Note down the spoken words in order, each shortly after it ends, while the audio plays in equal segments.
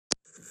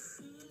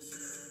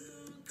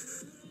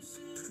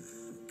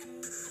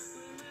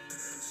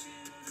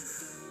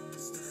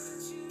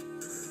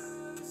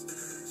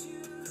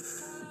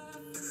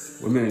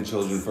Women and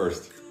children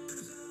first.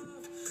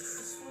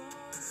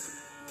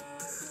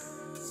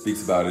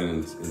 Speaks about it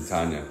in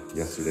Tanya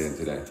yesterday and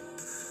today.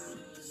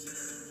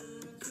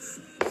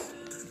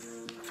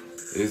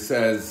 It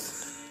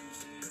says,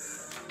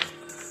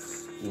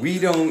 we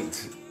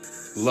don't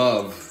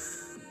love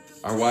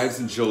our wives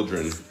and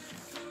children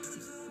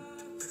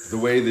the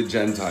way the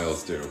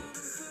Gentiles do.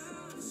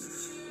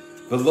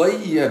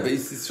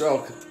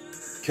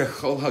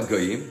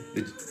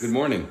 Good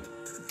morning.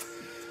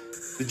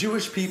 The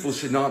Jewish people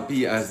should not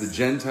be as the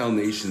Gentile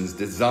nations,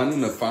 that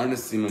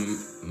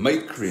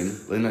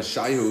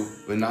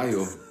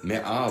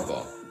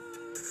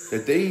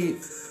they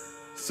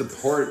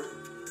support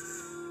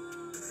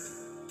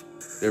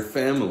their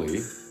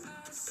family,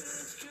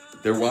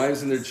 their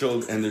wives and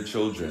their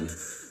children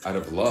out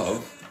of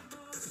love,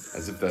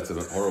 as if that's a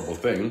horrible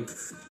thing.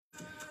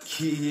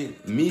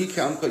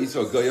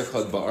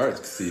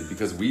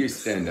 Because we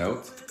stand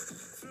out.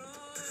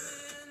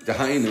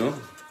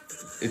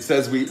 It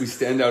says we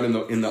stand out in the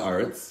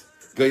Aretz.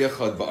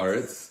 Goyachad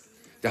ba'aretz.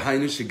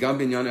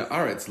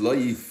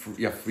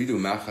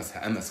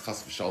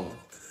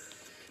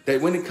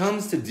 That when it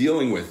comes to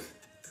dealing with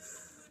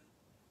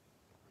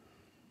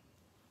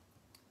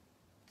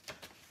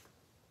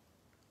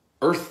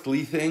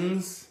earthly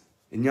things,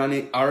 in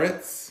Yane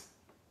Aretz,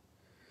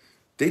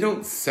 they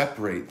don't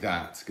separate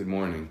that, good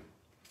morning,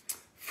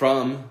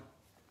 from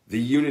the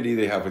unity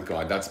they have with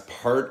God. That's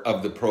part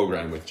of the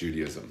program with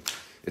Judaism.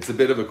 It's a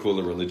bit of a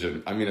cooler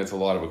religion. I mean, it's a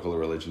lot of a cooler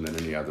religion than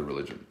any other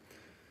religion.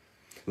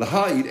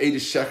 That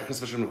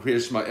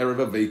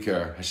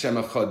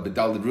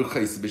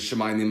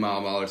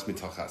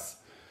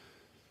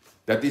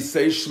they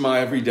say Shema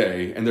every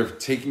day, and they're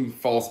taking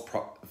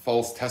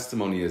false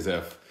testimony as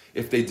if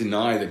they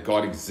deny that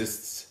God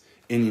exists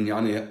in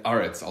Inyane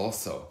Aretz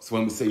also. So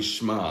when we say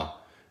Shema,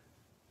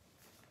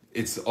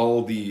 it's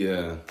all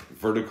the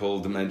vertical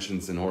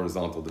dimensions and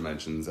horizontal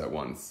dimensions at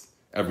once.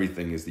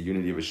 Everything is the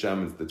unity of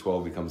Hashem. The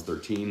 12 becomes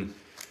 13.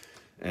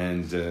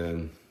 And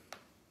the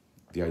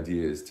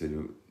idea is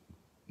to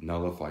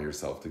nullify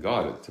yourself to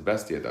God, to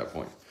bestie at that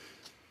point.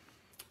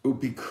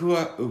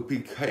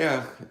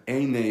 Upikayach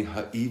eine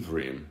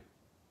ha'ivrim.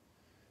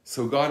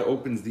 So God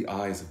opens the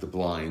eyes of the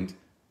blind.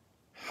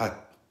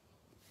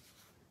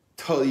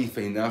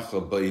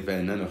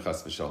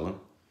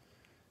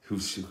 Who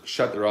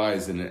shut their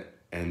eyes and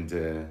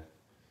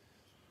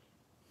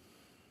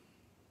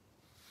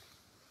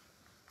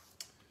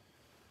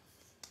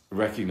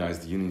recognize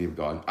the unity of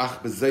God.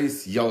 But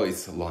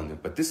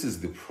this is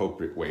the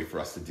appropriate way for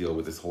us to deal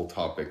with this whole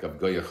topic of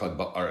Goyachad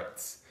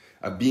Ba'aretz,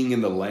 of being in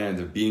the land,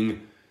 of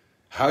being.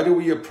 How do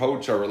we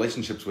approach our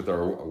relationships with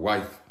our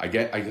wife? I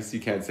guess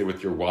you can't say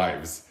with your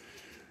wives.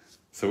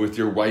 So with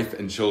your wife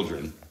and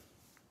children.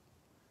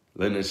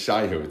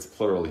 Lenashaihu, it's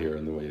plural here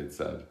in the way it's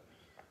said.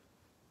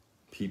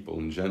 People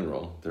in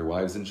general, their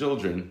wives and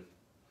children.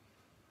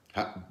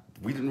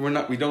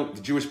 The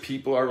Jewish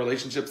people, our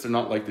relationships are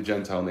not like the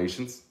Gentile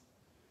nations.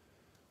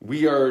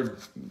 We are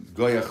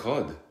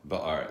Goyachod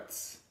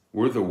Ba'aretz.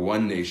 We're the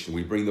one nation.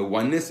 We bring the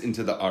oneness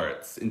into the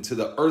Aretz, into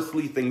the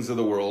earthly things of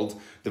the world,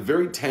 the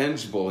very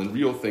tangible and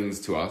real things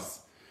to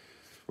us,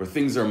 where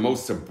things are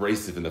most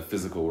abrasive in the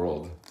physical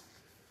world.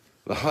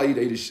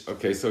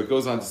 Okay, so it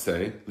goes on to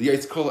say,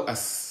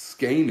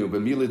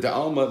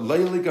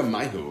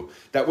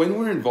 that when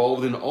we're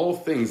involved in all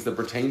things that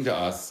pertain to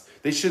us,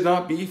 they should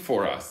not be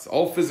for us.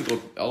 All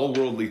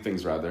worldly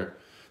things rather.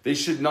 We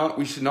should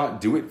not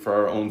do it for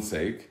our own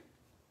sake.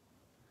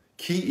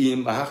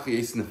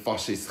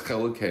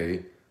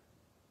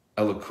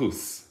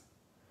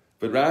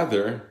 But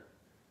rather,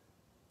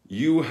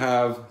 you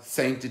have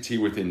sanctity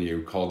within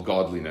you called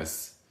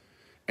godliness,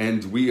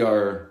 and we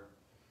are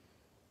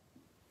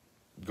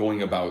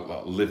going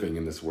about living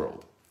in this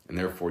world. And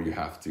therefore you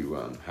have to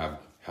have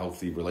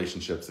healthy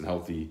relationships, and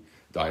healthy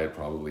diet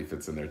probably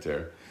fits in there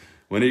too.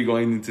 When are you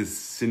going into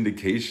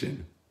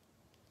syndication?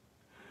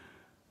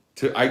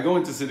 I go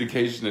into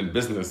syndication in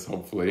business,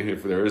 hopefully,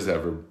 if there is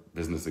ever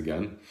business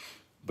again.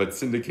 But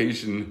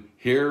syndication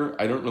here,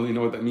 I don't really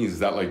know what that means. Is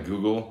that like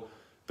Google?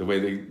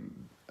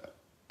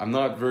 I'm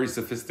not very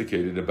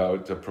sophisticated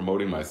about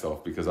promoting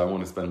myself, because I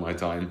want to spend my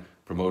time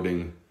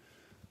promoting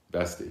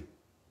Bestie.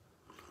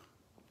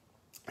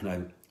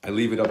 And I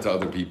leave it up to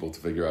other people to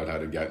figure out how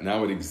to get.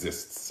 Now it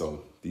exists,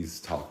 so these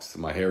talks,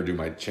 my hairdo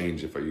might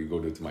change if you go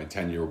to my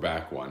 10-year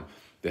back one.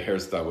 The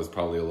hairstyle was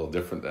probably a little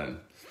different then.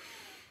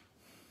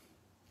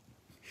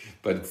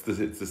 But it's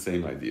the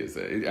same ideas.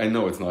 I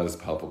know it's not as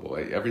palpable.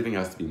 Everything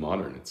has to be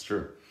modern, it's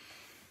true.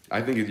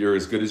 I think you're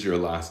as good as your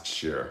last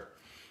share.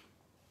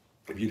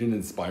 If you didn't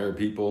inspire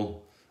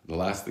people, the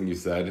last thing you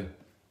said,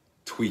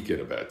 tweak it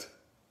a bit.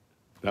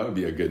 That would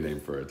be a good name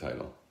for a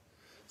title.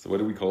 So what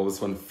do we call this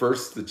one?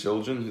 First the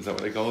children? Is that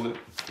what I called it?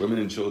 Women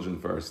and children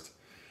first.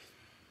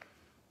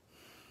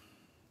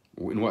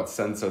 In what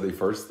sense are they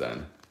first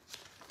then?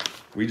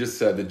 We just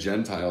said the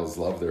Gentiles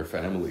love their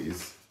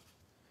families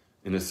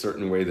in a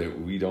certain way that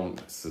we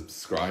don't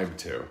subscribe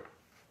to.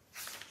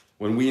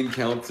 When we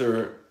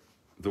encounter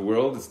the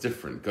world, it's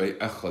different.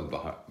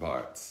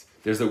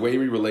 There's a way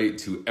we relate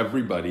to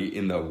everybody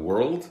in the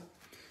world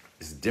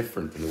is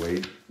different than the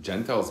way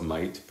Gentiles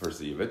might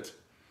perceive it.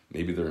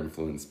 Maybe they're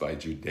influenced by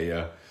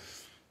Judea.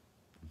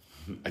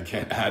 I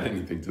can't add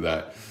anything to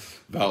that.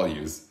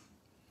 Values.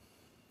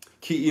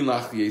 Ki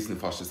imach yes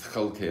nefashis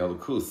chalkei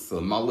elokus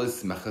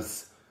malis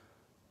mechas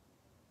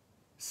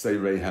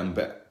seirehem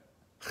be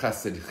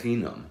chesed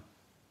chinam.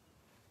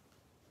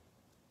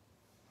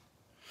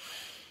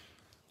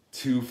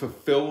 To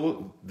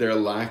fulfill their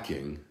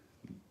lacking,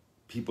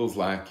 people's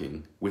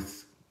lacking,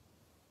 with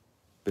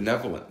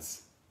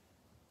benevolence,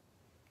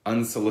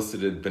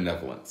 unsolicited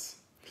benevolence.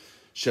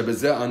 In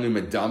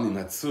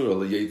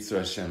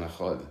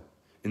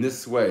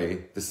this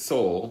way, the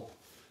soul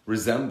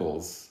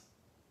resembles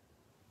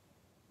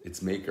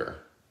its maker,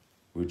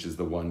 which is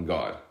the one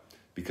God.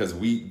 Because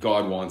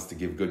God wants to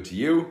give good to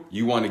you,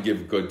 you want to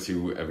give good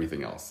to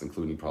everything else,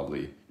 including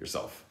probably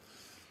yourself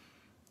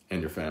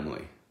and your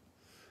family.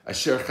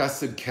 Asher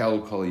chesed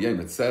kel kol hayom.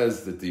 It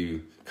says that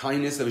the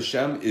kindness of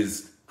Hashem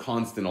is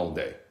constant all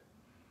day.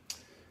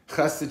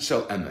 Chesed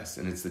shel emes,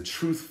 and it's the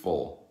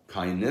truthful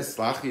kindness.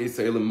 To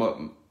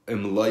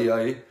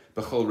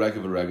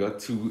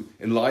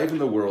enliven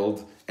the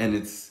world and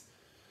it's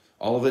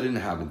all that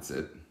inhabits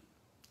it.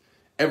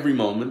 Every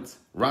moment,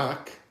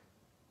 rak.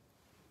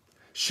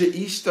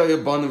 She'ishta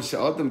yabanim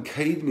she'adam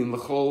kaidmin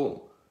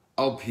l'chol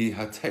al pi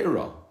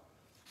hatera.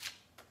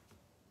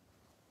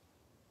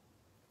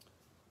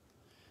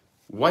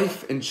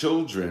 Wife and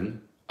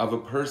children of a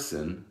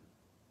person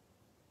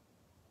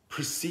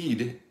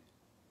precede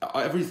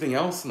everything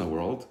else in the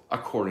world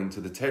according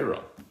to the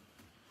Torah.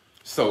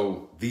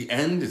 So the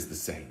end is the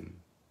same.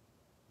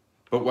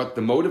 But what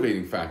the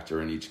motivating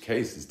factor in each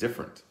case is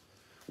different.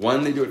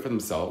 One, they do it for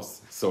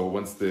themselves. So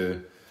once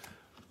the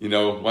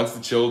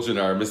children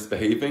are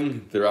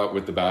misbehaving, they're out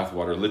with the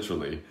bathwater,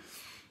 literally.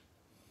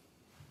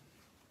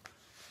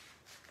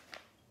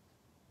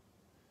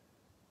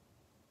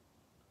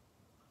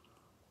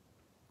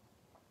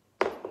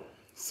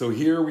 So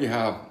here we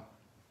have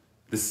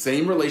the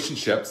same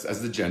relationships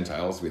as the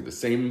Gentiles. We have the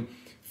same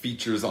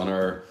features on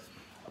our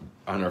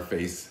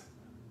face.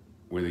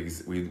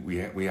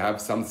 We have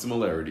some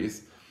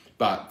similarities,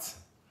 but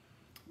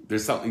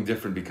there's something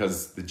different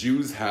because the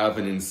Jews have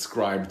an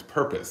inscribed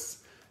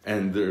purpose,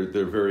 and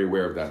they're very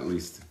aware of that, at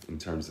least in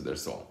terms of their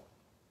soul.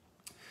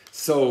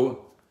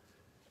 So,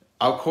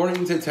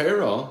 according to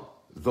Torah,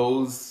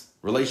 those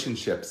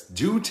relationships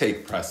do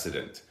take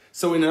precedent.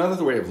 So in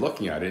another way of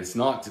looking at it, it's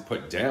not to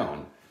put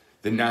down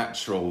the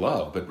natural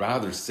love, but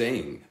rather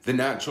saying the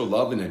natural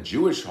love in a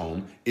Jewish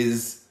home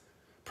is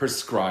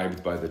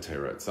prescribed by the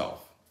Torah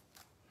itself.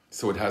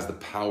 So it has the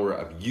power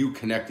of you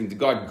connecting to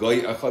God.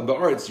 Goy echad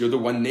ba'aretz, you're the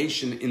one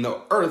nation in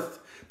the earth,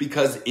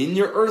 because in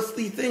your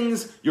earthly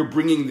things, you're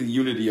bringing the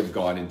unity of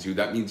God into.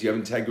 That means you have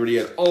integrity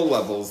at all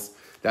levels.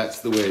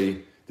 That's the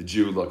way the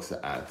Jew looks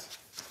at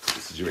the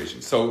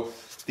situation. So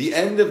the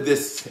end of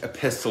this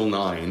epistle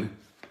 9,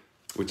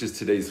 which is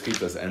today's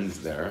chitas,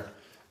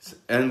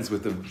 ends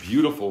with a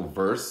beautiful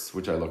verse,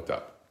 which I looked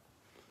up.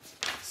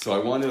 So I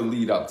want to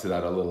lead up to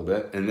that a little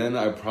bit, and then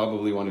I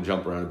probably want to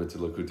jump around a bit to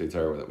Likutei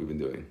Torah that we've been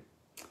doing,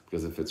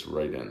 because it fits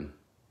right in.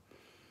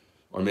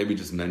 Or maybe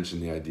just mention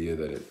the idea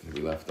that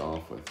we left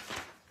off with.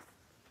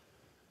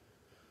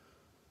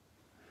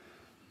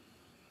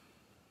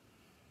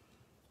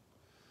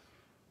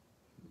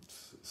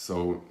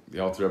 So the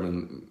Alter Rebbe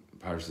in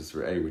Parshas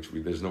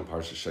Re'eh, there's no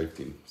Parshas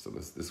Shoftim. So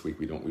this week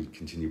we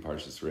continue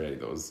Parshas Re'eh,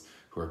 those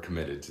who are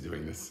committed to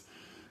doing this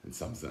in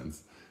some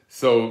sense.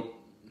 So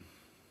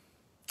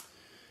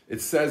it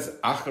says,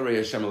 Acharei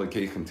Hashem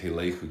Elokeichem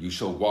Telechu, you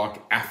shall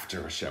walk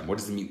after Hashem. What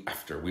does it mean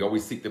after? We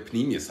always seek the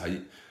pnimius.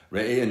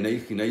 Re'eh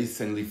Anechi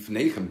Neisen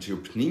Lifneichem, to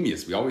your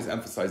pnimius. We always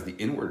emphasize the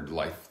inward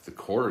life, the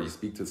core. You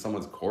speak to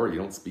someone's core. You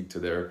don't speak to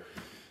their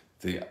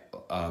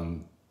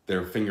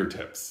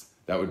fingertips.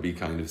 That would be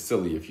kind of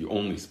silly if you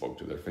only spoke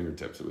to their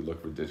fingertips. It would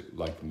look ridiculous,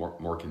 like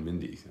Mork and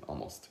Mindy,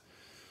 almost.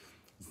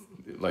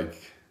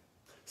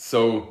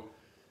 So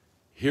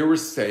here we're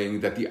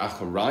saying that the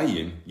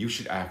acharayim you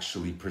should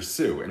actually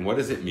pursue. And what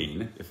does it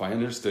mean? If I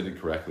understood it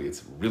correctly,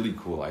 it's a really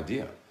cool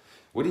idea.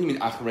 What do you mean,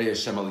 acharei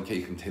Hashem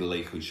Elokeichem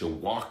telechu? You shall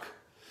walk.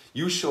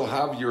 You shall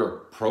have your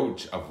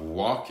approach of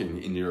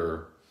walking in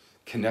your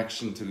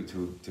connection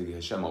to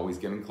Hashem, always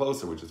getting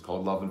closer, which is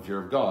called love and fear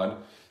of God,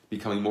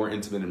 becoming more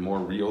intimate and more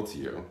real to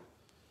you.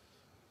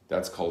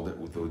 That's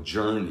called the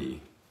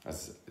journey.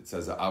 As it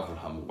says,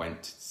 Abraham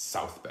went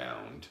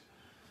southbound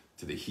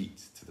to the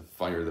heat, to the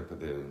fire,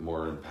 the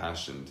more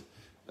impassioned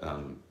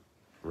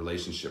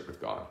relationship with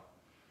God.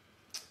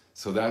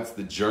 So that's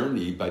the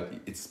journey, but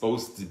it's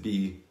supposed to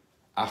be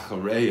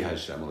Acharei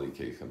Hashem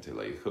Elokeichem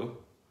telechu,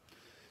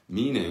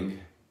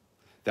 meaning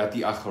that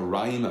the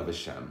Acharayim of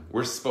Hashem,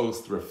 we're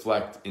supposed to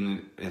reflect,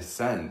 in a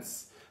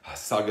sense,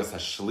 Hasagas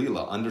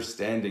Hashlila,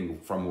 understanding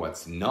from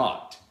what's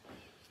not.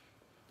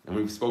 And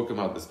we've spoken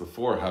about this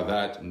before, how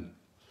that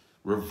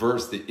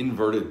reverse the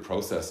inverted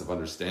process of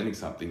understanding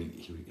something.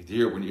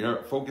 Here, when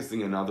you're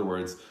focusing, in other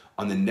words,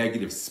 on the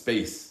negative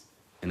space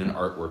in an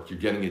artwork, you're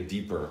getting a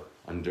deeper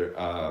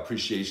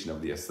appreciation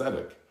of the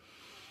aesthetic.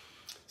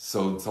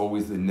 So it's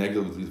always the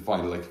negatively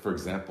defined. Like, for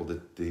example,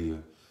 the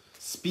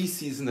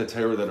species in the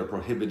Torah that are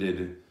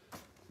prohibited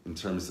in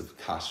terms of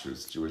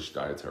kashrus, Jewish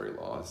dietary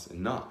laws,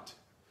 and not.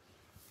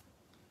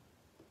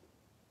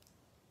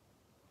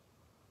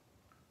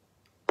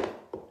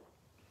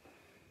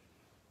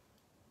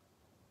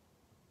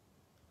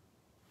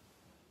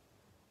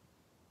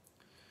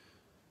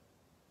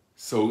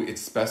 So it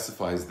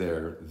specifies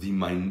there the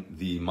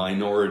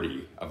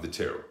minority of the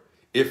two.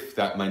 If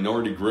that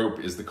minority group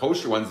is the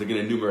kosher ones, they're going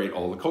to enumerate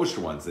all the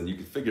kosher ones, and you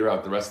can figure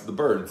out the rest of the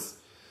birds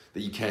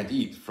that you can't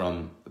eat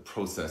from the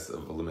process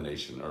of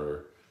elimination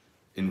or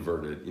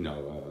inverted,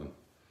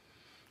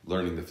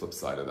 learning the flip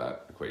side of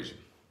that equation.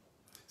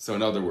 So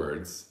in other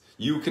words,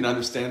 you can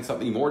understand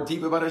something more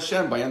deep about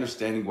Hashem by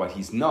understanding what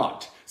he's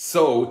not.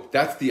 So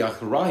that's the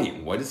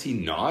acharayim. What is he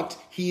not?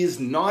 He is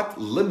not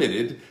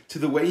limited to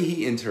the way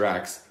he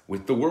interacts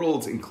with the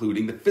worlds,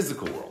 including the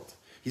physical world.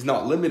 He's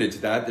not limited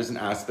to that. There's an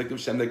aspect of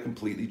Hashem that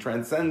completely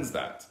transcends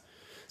that.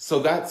 So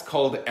that's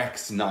called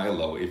ex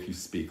nihilo if you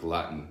speak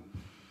Latin.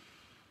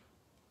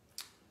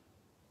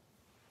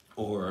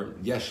 Or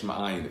yesh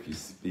ma'ayin if you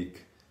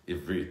speak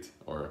Ivrit.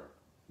 Or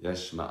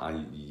yesh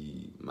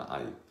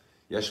ma'ayin.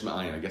 Yesh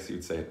ma'ayin, I guess you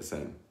would say it the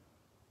same.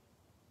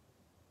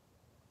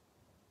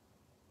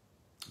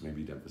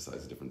 Maybe you'd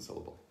emphasize a different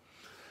syllable.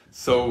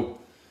 So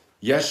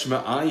yesh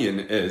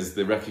ma'ayin is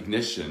the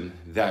recognition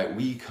that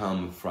we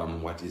come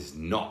from what is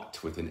not,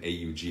 with an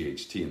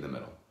A-U-G-H-T in the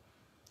middle.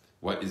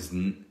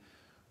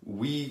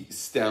 We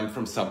stem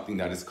from something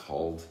that is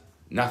called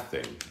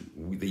nothing.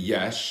 The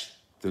yesh,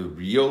 the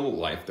real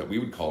life that we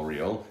would call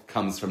real,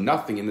 comes from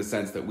nothing in the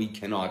sense that we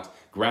cannot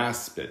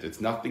grasp it. It's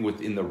nothing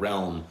within the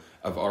realm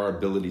of our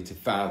ability to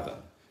fathom.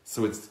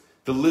 So it's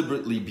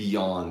deliberately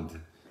beyond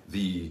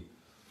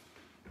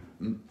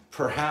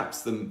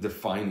perhaps the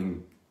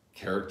defining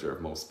character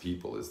of most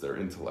people is their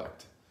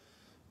intellect,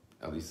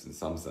 at least in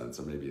some sense,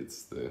 or maybe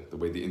it's the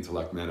way the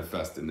intellect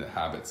manifests in the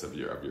habits of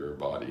your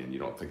body and you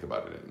don't think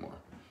about it anymore.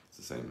 It's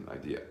the same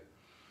idea.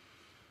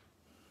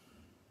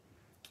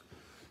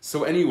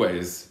 So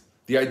anyways,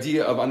 the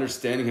idea of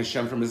understanding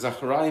Hashem from his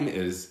acharayim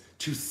is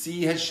to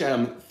see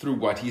Hashem through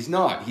what he's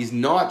not. He's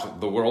not,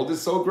 the world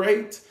is so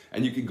great,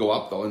 and you could go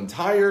up the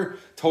entire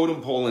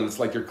totem pole and it's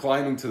like you're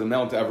climbing to the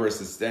Mount Everest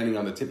and standing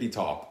on the tippy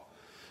top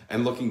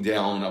and looking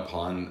down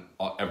upon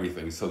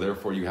everything. So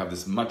therefore you have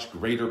this much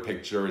greater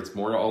picture, it's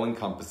more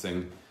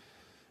all-encompassing,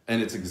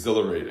 and it's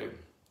exhilarating.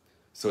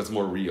 So it's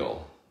more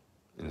real,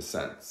 in a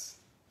sense.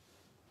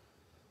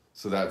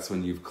 So that's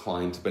when you've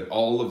climbed, but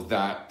all of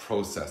that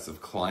process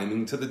of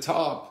climbing to the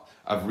top,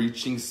 of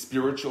reaching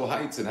spiritual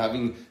heights and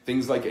having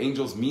things like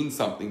angels mean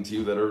something to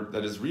you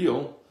that is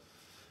real,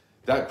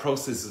 that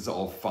process is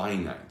all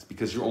finite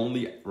because you're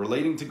only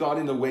relating to God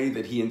in the way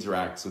that he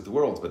interacts with the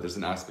world. But there's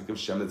an aspect of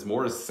Shem that's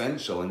more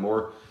essential and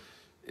more,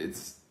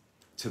 it's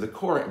to the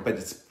core,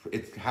 but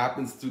it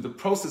happens through the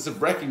process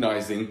of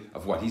recognizing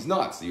of what he's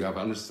not. So you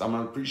have some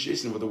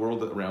appreciation of what the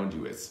world around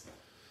you is.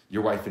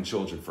 Your wife and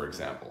children, for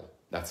example.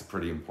 That's a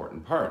pretty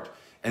important part.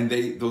 And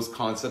those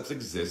concepts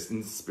exist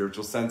in the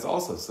spiritual sense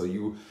also. So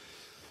you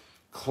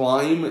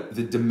climb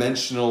the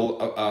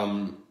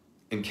dimensional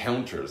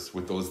encounters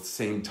with those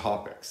same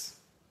topics.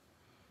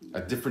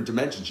 At different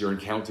dimensions, you're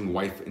encountering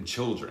wife and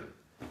children.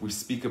 We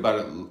speak about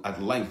it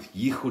at length.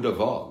 Yichud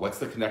Avah. What's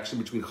the connection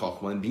between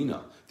Chochmah and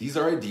Bina? These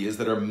are ideas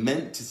that are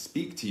meant to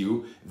speak to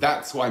you.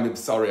 That's why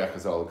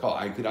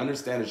I could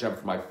understand Hashem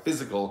from my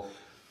physical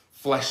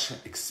flesh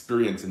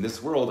experience in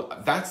this world.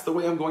 That's the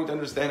way I'm going to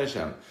understand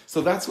Hashem.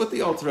 So that's what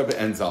the Alter Rebbe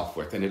ends off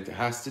with. And it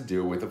has to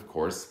do with, of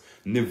course,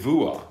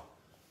 Nevuah.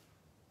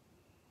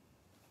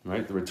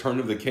 Right? The return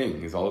of the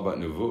king is all about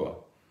Nevuah.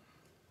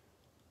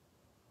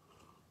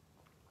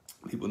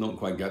 People don't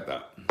quite get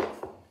that.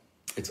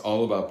 It's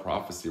all about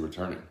prophecy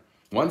returning.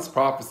 Once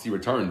prophecy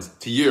returns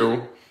to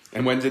you,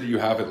 and when did you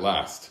have it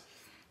last?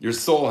 Your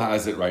soul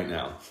has it right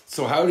now.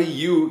 So how do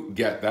you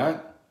get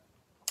that?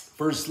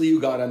 Firstly, you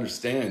got to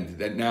understand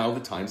that now the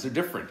times are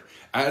different.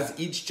 As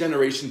each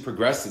generation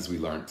progresses, we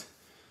learned,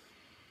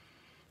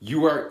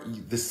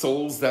 the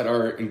souls that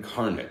are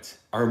incarnate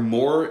are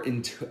more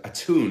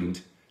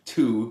attuned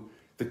to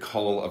the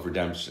call of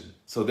redemption.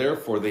 So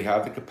therefore, they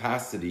have the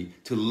capacity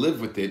to live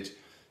with it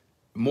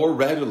more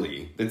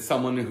readily than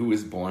someone who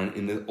is born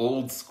in the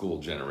old school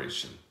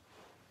generation.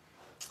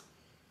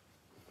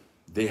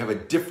 They have a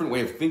different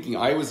way of thinking.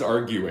 I was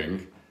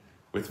arguing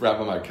with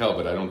Rabbi Michael,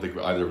 but I don't think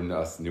either of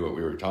us knew what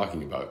we were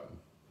talking about.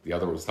 The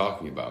other was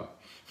talking about.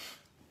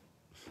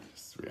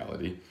 It's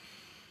reality.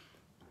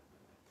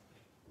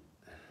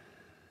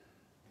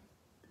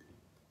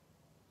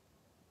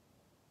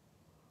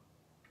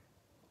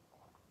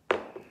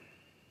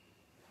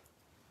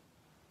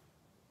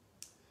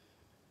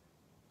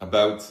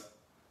 About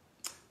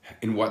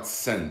in what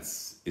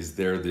sense is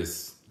there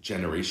this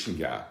generation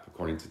gap,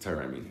 according to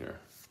Torah, I mean here?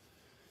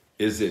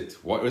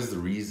 What was the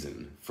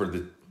reason for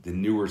the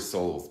newer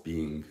souls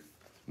being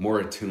more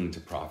attuned to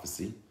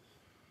prophecy?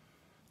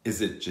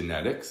 Is it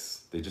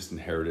genetics? They just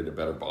inherited a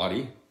better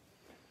body?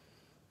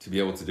 to be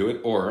able to do it,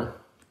 or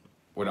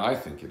what I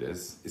think it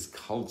is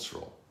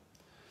cultural.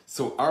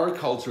 So our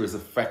culture is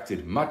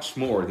affected much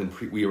more than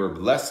we were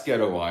less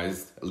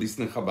ghettoized, at least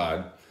in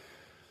Chabad,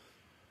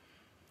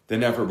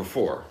 than ever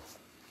before.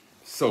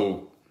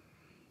 So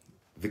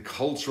the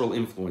cultural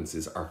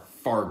influences are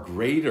far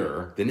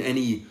greater than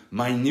any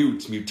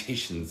minute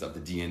mutations of the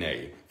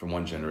DNA from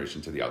one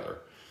generation to the other.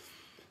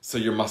 So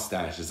your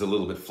mustache is a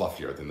little bit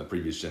fluffier than the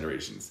previous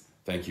generations.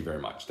 Thank you very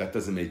much. That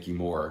doesn't make you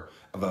more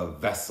of a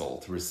vessel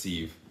to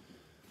receive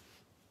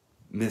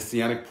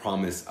messianic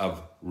promise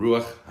of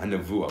Ruach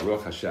HaNevuah,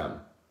 Ruach Hashem,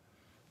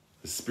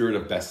 the spirit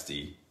of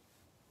Besti,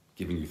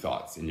 giving you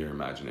thoughts in your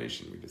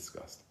imagination. We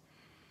discussed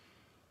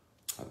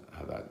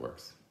how that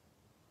works.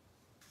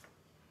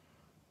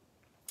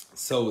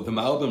 So the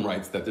Malbim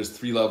writes that there's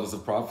 3 levels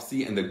of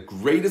prophecy, and the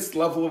greatest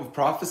level of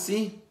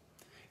prophecy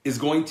is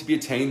going to be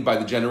attained by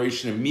the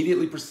generation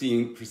immediately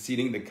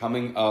preceding the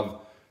coming of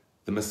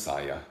the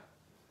Messiah.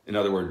 In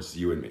other words,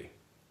 you and me.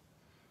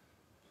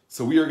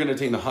 So we are going to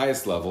attain the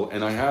highest level,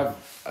 and I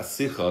have a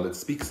sikha that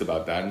speaks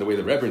about that and the way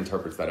the Rebbe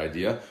interprets that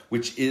idea,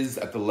 which is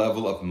at the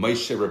level of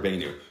Moshe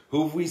Rabbeinu,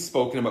 who we've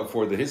spoken about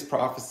before, that his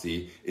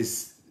prophecy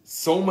is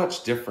so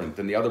much different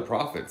than the other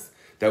prophets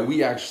that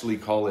we actually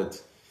call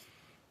it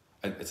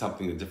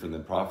something different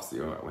than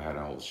prophecy. We had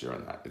a whole share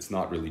on that. It's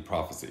not really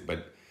prophecy,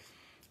 but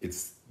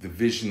it's the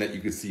vision that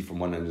you could see from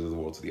one end of the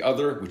world to the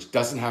other, which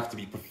doesn't have to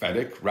be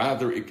prophetic.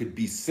 Rather, it could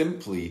be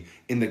simply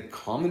in the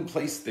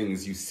commonplace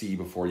things you see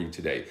before you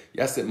today.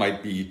 Yes, it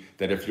might be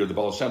that if you're the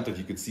Baal Shem Tov,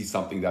 you could see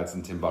something that's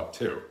in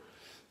Timbuktu,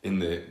 in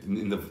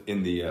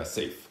the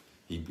safe.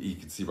 He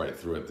could see right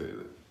through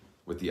it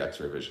with the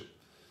X-ray vision.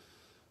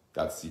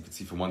 You could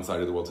see from one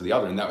side of the world to the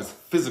other, and that was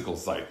physical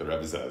sight, the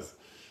Rebbe says.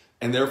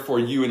 And therefore,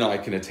 you and I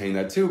can attain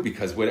that too,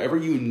 because whatever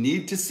you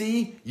need to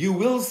see, you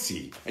will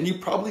see. And you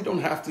probably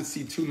don't have to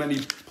see too many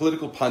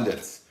political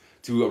pundits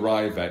to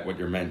arrive at what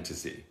you're meant to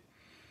see.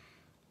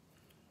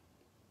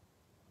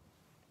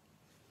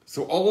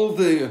 So all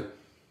the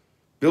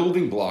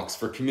building blocks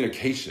for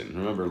communication,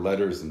 remember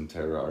letters in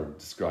Torah are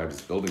described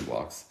as building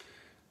blocks,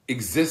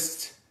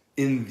 exist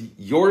in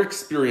your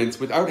experience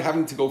without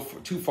having to go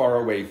too far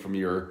away from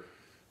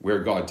where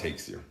God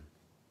takes you.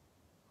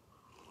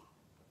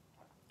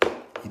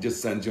 He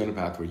just sends you on a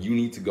path where you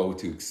need to go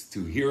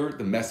to hear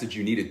the message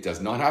you need. It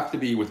does not have to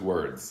be with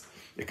words.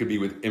 It could be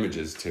with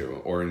images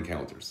too, or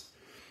encounters.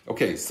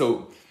 Okay,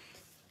 so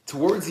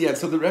towards the end,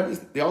 so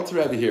the Alter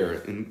Rebbe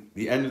here, in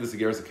the end of the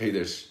Segeres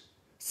HaKodesh,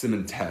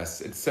 Siman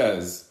Tes, it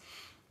says,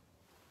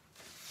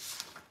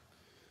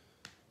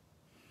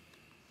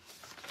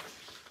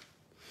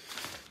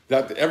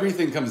 that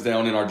everything comes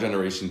down in our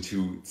generation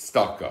to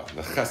tzedakah,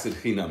 the chesed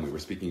chinam we were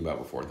speaking about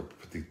before.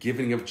 The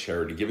giving of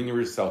charity, giving of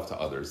yourself to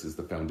others is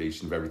the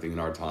foundation of everything in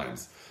our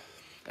times.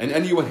 And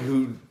anyone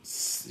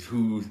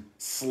who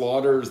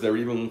slaughters their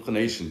evil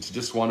inclination to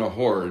just want to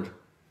hoard,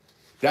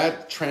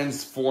 that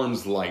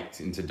transforms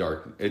light into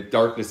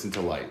darkness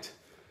into light.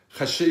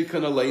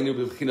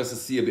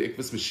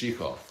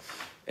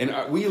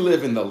 And we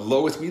live in the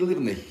lowest, we live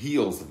in the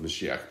heels of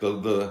Mashiach,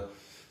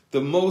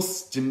 the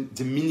most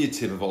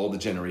diminutive of all the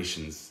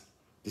generations,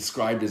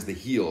 described as the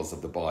heels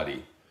of the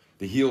body,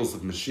 the heels of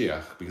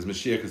Mashiach, because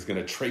Mashiach is going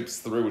to traipse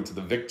through to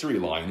the victory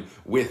line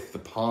with the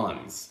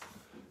pawns.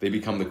 They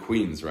become the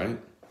queens, right?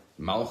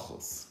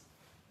 Malchus.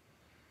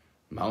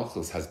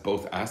 Malchus has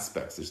both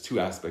aspects. There's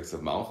 2 aspects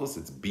of Malchus.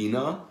 It's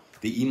Bina,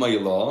 the Ima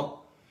Yelah,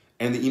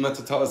 and the Ima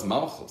Tata is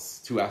Malchus.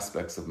 2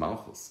 aspects of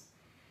Malchus.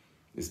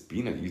 This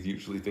Bina, you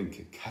usually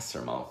think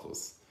Keser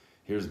Malchus.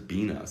 Here's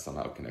Bina,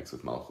 somehow connects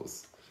with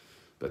Malchus.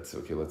 That's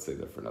okay, let's say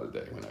that for another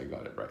day when I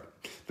got it right.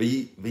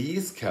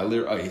 V'yiz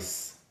kelir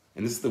ice,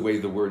 and this is the way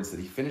the words that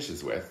he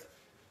finishes with.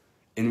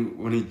 And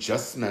when he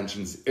just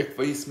mentions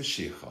Ikvayis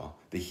Mashiach,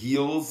 the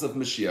heels of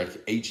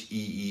Mashiach,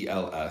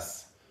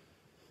 Heels,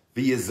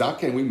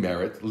 v'yizak, and we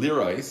merit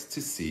lirais,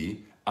 to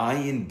see,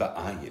 ayin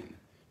ba'ayin,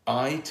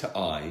 eye to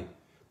eye,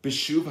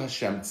 b'shuv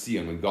Hashem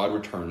Tzion, when God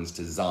returns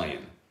to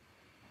Zion.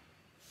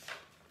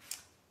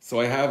 So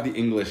I have the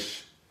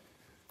English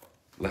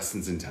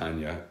lessons in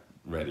Tanya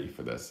ready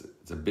for this.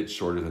 It's a bit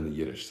shorter than the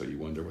Yiddish, so you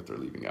wonder what they're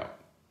leaving out.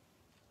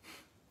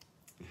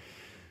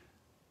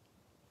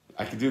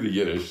 I could do the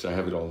Yiddish. I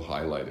have it all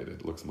highlighted.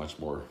 It looks much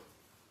more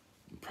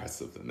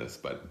impressive than this,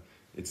 but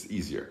it's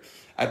easier.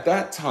 At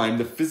that time,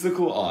 the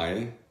physical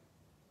eye,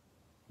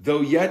 though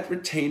yet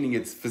retaining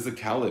its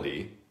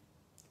physicality,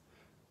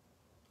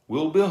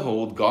 will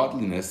behold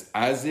godliness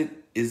as it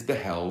is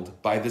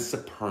beheld by the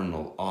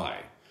supernal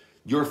eye.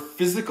 Your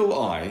physical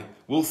eye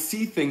will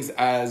see things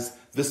as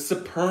the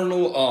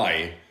supernal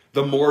eye,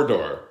 the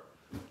Mordor,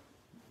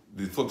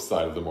 the flip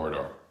side of the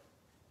Mordor.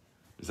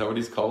 Is that what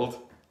he's called?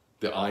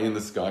 The eye in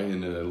the sky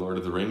in Lord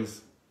of the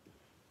Rings?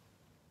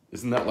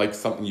 Isn't that like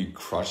something you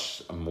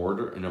crush a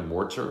mortar in a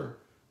mortar?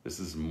 This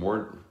is I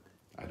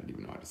don't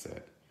even know how to say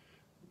it.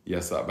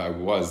 Yes, I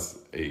was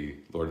a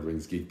Lord of the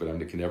Rings geek, but I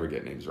can never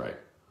get names right.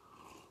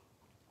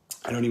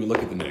 I don't even look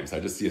at the names. I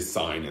just see a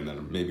sign and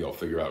then maybe I'll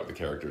figure out the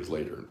characters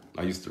later.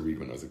 I used to read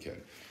when I was a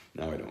kid.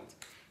 Now I don't.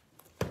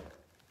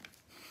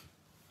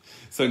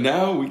 So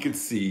now we could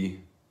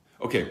see,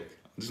 okay,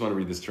 I just want to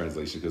read this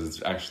translation because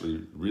it's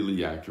actually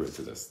really accurate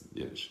to this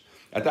Yiddish.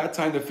 At that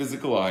time, the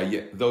physical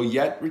eye, though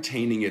yet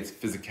retaining its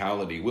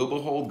physicality, will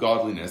behold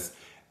godliness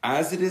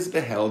as it is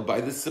beheld by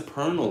the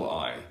supernal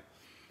eye.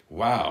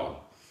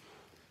 Wow.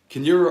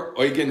 Can your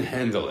Eugen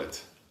handle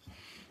it?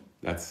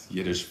 That's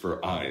Yiddish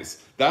for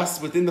eyes.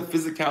 Thus, within the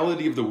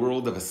physicality of the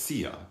world of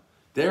Asiya,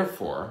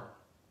 therefore,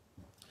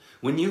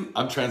 when you,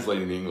 I'm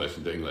translating the English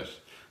into English.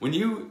 When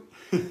you,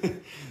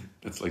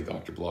 that's like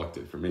Dr. Block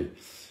did for me.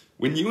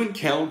 When you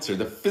encounter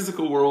the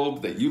physical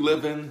world that you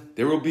live in,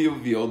 there will be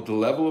revealed the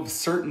level of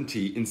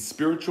certainty in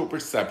spiritual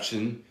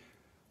perception,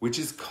 which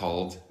is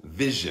called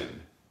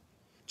vision.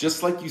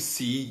 Just like you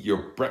see your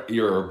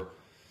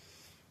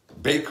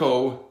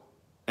bacon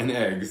and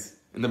eggs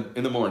in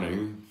the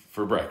morning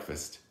for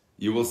breakfast,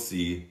 you will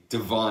see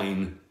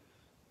divine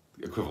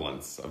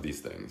equivalents of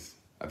these things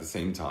at the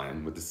same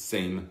time with the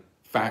same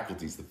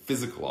faculties, the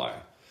physical eye,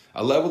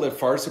 a level that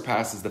far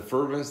surpasses the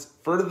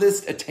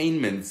furthest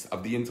attainments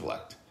of the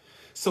intellect.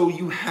 So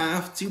you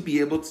have to be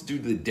able to do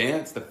the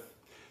dance,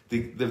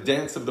 the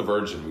dance of the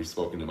Virgin we've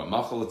spoken about,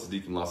 Machal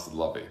Tzadikim Lasad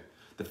Lavi,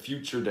 the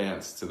future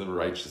dance to the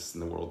righteous in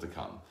the world to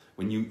come.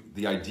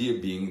 The idea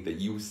being that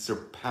you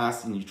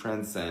surpass and you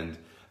transcend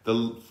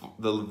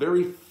the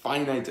very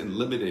finite and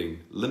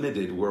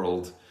limited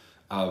world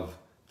of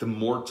the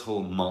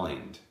mortal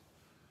mind.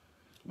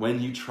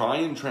 When you try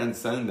and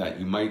transcend that,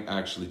 you might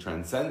actually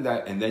transcend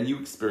that, and then you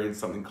experience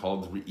something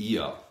called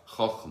Re'iyah,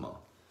 Chokhmah.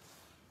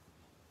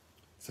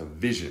 It's a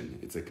vision.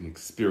 It's like an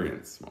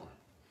experience more.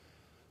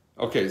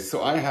 Okay,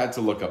 so I had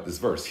to look up this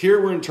verse.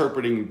 Here we're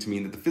interpreting to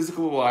mean that the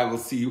physical eye will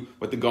see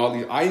what the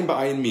godly ayin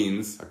ba'ayin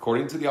means,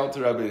 according to the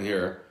Alter Rebbe in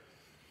here.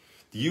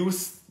 You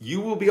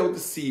will be able to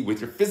see with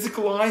your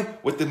physical eye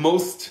what the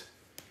most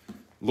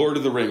Lord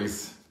of the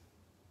Rings,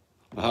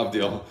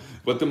 Mahavdil,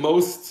 but the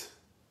most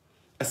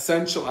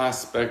essential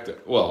aspect,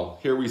 well,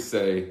 here we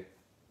say,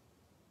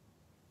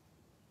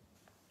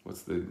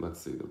 let's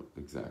see the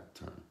exact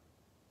term.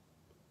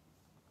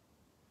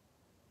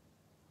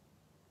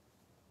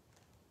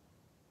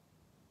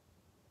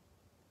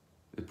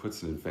 It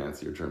puts it in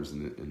fancier terms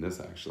in this,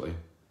 actually.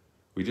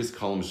 We just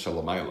call them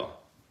Shalamayla.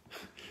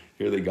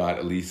 Here they got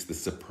at least the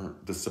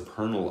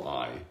supernal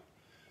eye.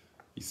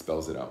 He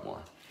spells it out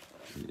more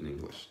in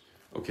English.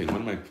 Okay, when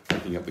am I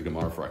picking up the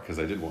Gemara for? Because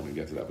I did want to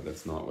get to that, but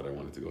that's not what I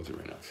wanted to go to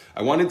right now.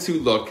 I wanted to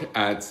look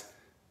at,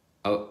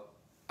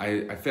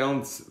 I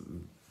found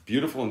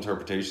beautiful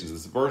interpretations.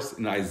 This verse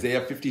in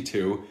Isaiah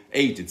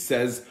 52:8, it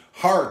says,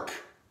 hark.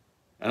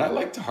 And I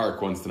like to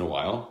hark once in a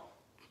while.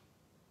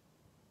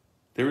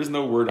 There is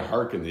no word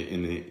hark in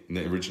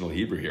the original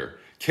Hebrew here.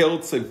 Kel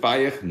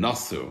tzebayich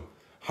nasu.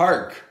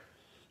 Hark,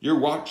 your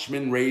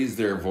watchmen raise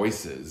their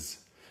voices.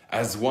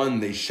 As one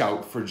they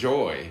shout for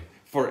joy.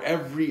 For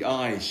every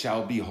eye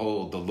shall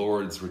behold the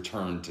Lord's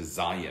return to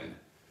Zion.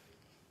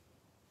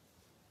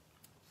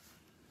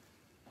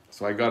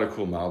 So I got a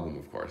cool Malbim,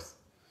 of course.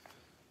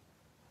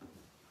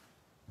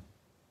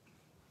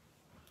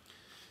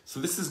 So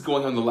this is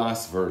going on the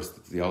last verse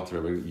that the Alter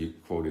Rebbe you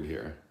quoted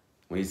here.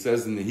 When he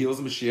says in the Heels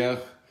of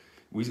Mashiach,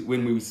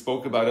 when we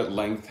spoke about at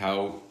length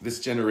how this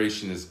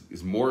generation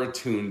is more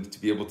attuned to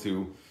be able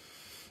to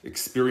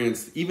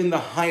experience even the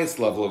highest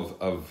level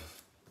of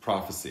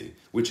prophecy,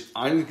 which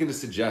I'm going to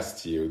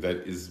suggest to you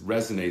that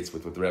resonates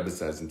with what the Rebbe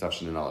says in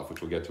Tafshin and Aleph,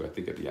 which we'll get to, I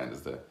think, at the end.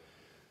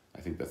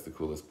 I think that's the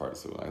coolest part,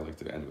 so I like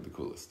to end with the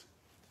coolest.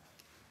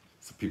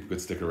 So people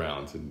could stick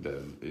around and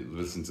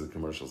listen to the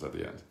commercials at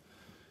the end.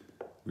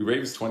 We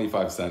raised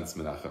 25 cents,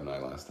 Menachem and I,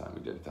 last time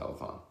we did a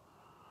telethon.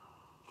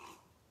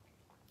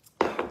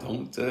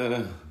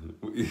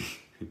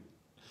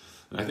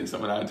 I think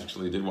someone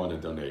actually did want to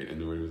donate,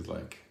 and we was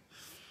like,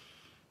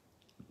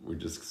 we're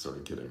just sort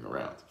of kidding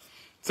around.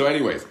 So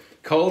anyways,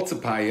 Kol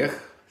Tzapayich,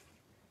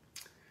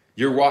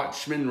 your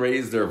watchmen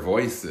raise their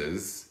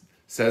voices,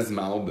 says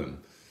Malbim.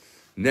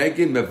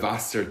 Negin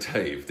Mevaser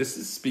Teiv. This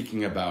is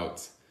speaking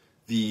about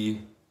the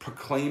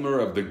proclaimer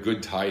of the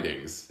good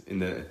tidings in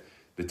the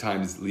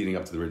times leading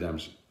up to the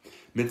redemption.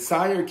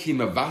 Mitzayer ki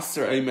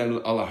Mevaser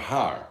Eimen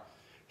Alahar.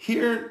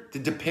 Here, the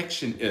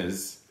depiction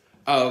is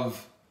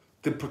of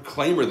the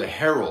proclaimer, the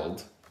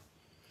herald,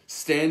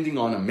 standing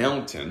on a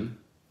mountain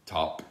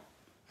top,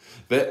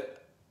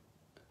 but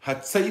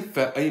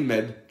Hatzeifa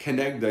Eimed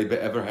Kenegdai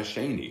Be'ever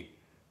Hasheni.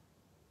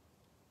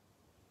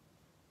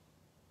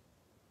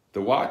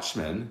 The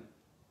watchman.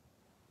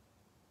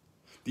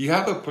 Do you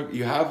have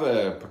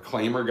a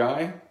proclaimer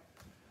guy,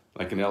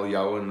 like an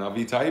Eliyahu and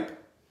Navi type,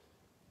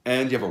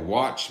 and you have a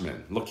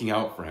watchman looking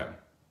out for him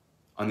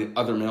on the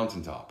other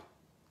mountaintop.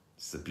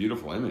 It's a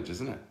beautiful image,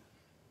 isn't it?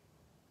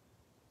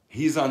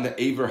 He's on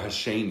the Aver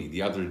Hasheni,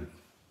 the other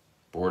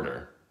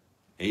border.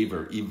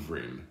 Aver,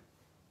 Ivrim,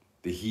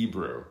 the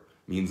Hebrew,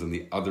 means on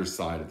the other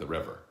side of the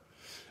river.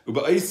 In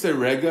the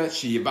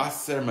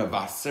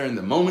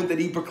moment that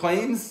he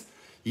proclaims,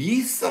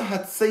 Yisa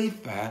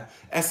Hatzeifa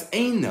es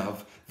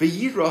Einav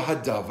V'yira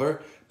Hadavar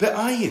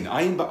Be'ayin.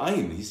 Ayin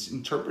Ba'ayin. He's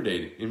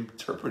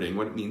interpreting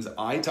what it means.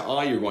 Eye to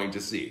eye you're going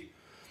to see.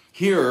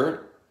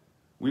 Here,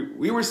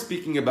 We were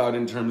speaking about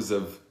in terms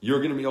of you're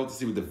going to be able to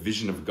see with the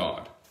vision of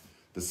God.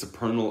 The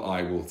supernal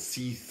eye will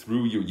see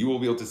through you. You will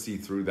be able to see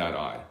through that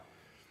eye.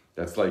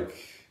 That's like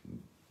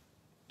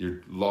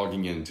you're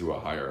logging into a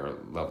higher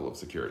level of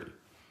security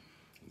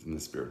in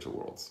the spiritual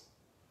worlds.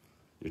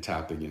 You're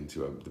tapping into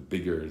the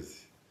bigger,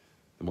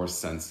 the more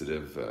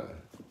sensitive,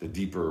 the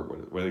deeper,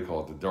 what do they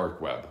call it, the dark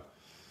web.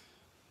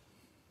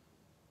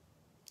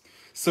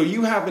 So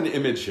you have an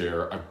image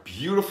here, a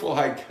beautiful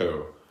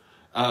haiku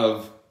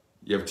of,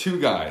 you have two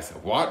guys, a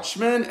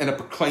watchman and a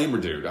proclaimer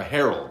dude, a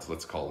herald,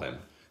 let's call him.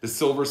 The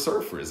Silver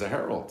Surfer is a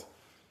herald.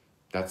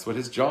 That's what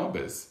his job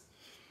is.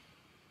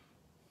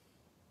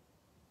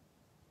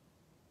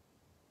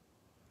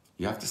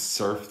 You have to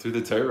surf through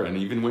the Torah, and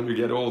even when you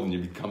get old and you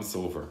become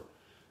silver,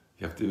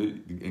 you have to,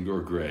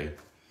 or gray,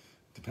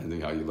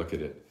 depending how you look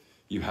at it,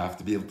 you have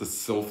to be able to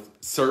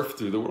surf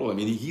through the world. I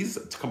mean, he's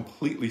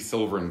completely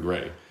silver and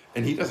gray,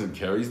 and he doesn't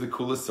care. He's the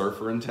coolest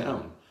surfer in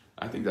town.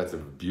 I think that's a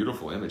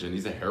beautiful image, and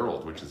he's a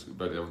herald, which is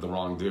but the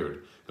wrong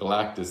dude.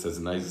 Galactus has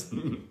a nice,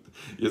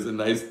 he has a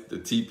nice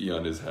teepee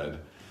on his head,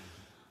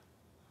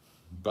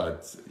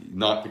 but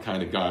not the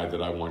kind of guy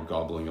that I want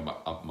gobbling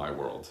up my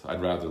world.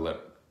 I'd rather let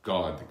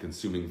God, the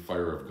consuming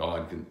fire of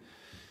God, can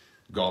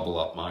gobble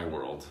up my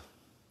world.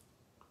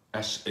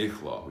 Esh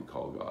Echla, we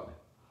call God.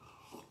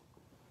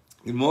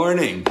 Good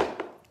morning.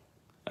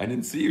 I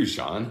didn't see you,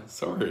 Sean.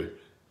 Sorry.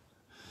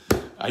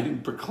 I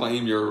didn't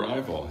proclaim your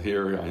arrival.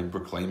 Here I am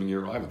proclaiming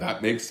your arrival.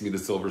 That makes me the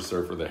Silver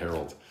Surfer, the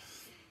herald.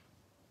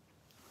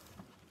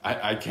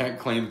 I can't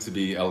claim to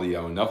be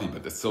Eliyahu Navi,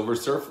 but the Silver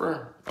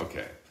Surfer?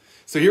 Okay.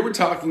 So here we're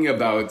talking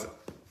about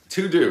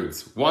two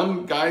dudes.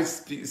 One guy's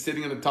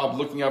sitting on the top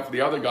looking out for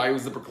the other guy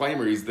who's the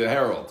proclaimer. He's the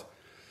herald.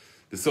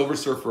 The Silver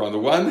Surfer on the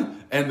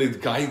one, and the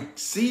guy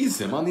sees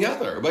him on the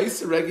other. And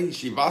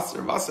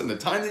the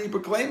time that he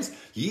proclaims,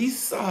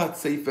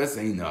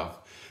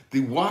 the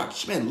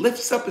watchman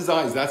lifts up his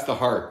eyes. That's the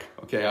hark.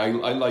 Okay, I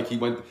like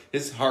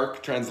his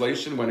hark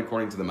translation went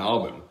according to the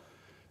Malbim,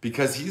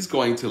 because he's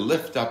going to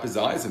lift up his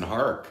eyes and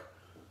hark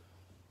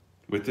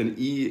with an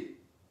E.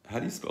 How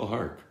do you spell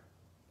hark?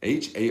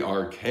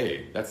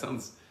 H-A-R-K. That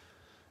sounds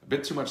a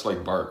bit too much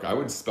like bark. I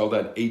would spell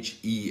that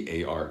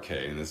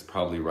H-E-A-R-K, and that's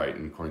probably right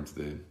according to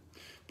the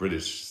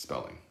British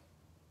spelling.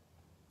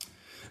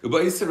 The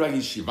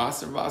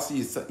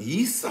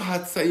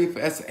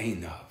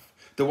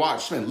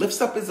watchman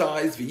lifts up his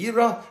eyes,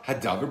 v'yira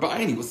hadaver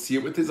b'ayin. He will see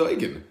it with his eye.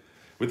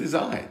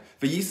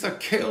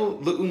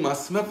 V'yisakel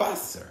le'umas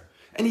mevaser.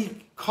 And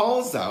he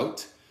calls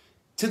out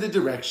to the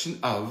direction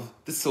of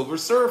the Silver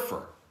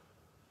Surfer,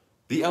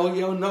 the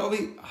Eliyahu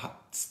Navi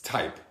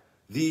type,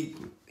 the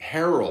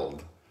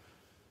herald.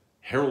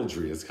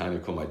 Heraldry is kind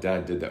of cool. My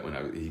dad did that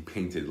when he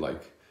painted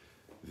like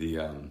the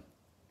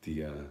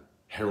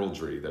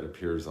heraldry that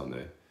appears on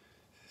the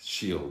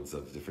shields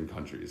of different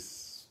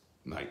countries'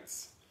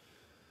 knights.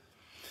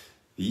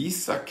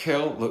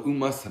 Yisakel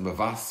le'umas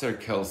ha'mevaser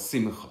kel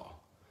simcha.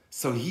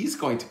 So he's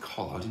going to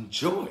call out in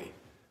joy.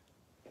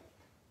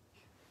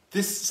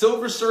 This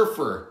Silver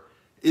Surfer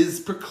is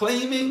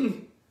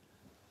proclaiming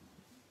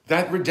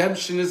that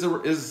redemption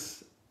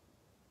is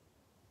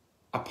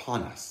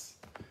upon us.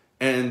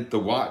 And the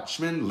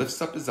watchman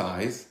lifts up his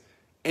eyes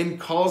and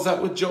calls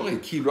out with joy,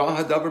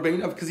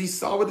 because he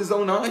saw with his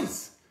own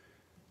eyes.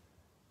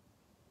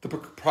 The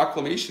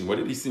proclamation, what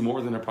did he see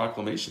more than a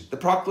proclamation? The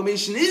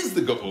proclamation is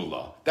the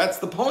Geula. That's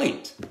the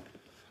point.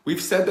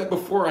 We've said that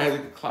before. I had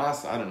a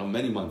class,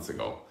 many months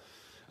ago,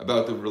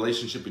 about the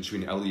relationship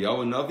between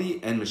Eliyahu Navi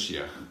and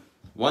Mashiach.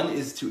 One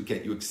is to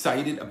get you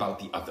excited about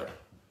the other.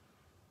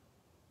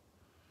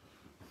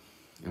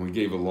 And we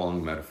gave a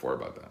long metaphor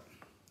about that.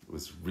 It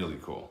was really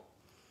cool.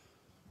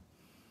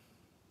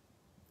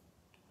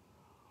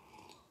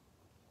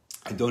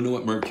 I don't know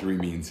what Mercury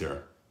means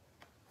here,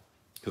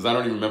 because I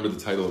don't even remember the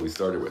title that we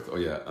started with. Oh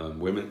yeah,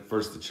 women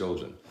first to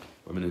children.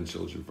 Women and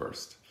children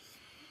first.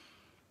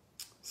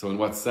 So in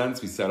what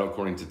sense? We said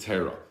according to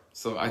Torah.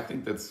 So I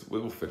think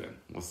will fit in.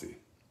 We'll see.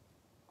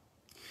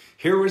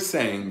 Here we're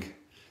saying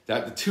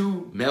that the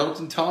two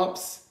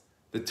mountaintops,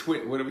 what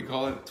do we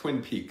call it?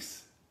 Twin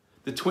Peaks.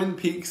 The Twin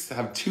Peaks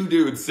have two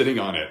dudes sitting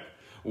on it.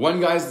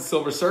 One guy's the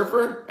Silver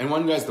Surfer, and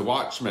one guy's the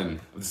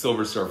watchman of the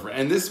Silver Surfer.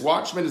 And this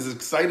watchman is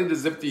excited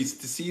as if he's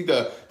to see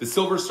the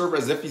Silver Surfer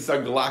as if he saw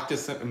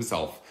Galactus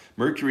himself.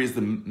 Mercury is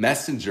the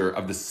messenger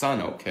of the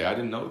sun. Okay, I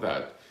didn't know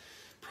that.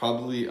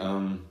 Probably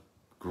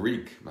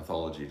Greek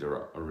mythology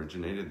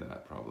originated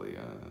that, probably.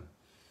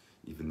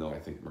 Even though I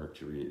think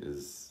Mercury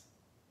is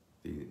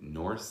the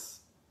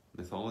Norse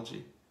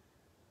mythology.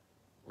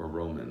 Or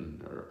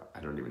Roman, or I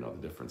don't even know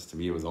the difference. To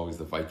me, it was always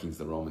the Vikings,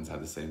 the Romans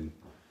had the same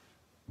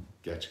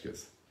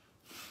Getchkas.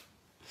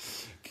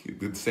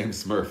 The same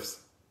Smurfs.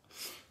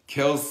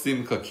 Kel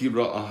simcha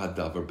kira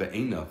ahadavar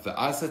be'ena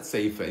ve'azat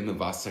seifa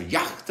imavasar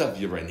yachtav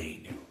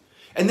yiranenu.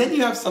 And then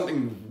you have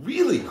something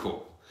really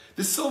cool.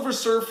 The Silver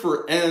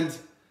Surfer and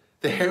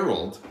the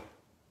Herald.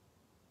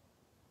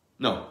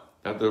 No,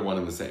 they're one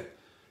and the same.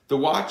 The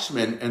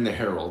Watchman and the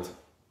Herald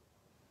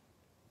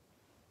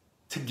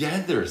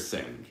together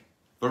sing.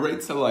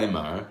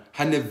 V'reitzalaymar,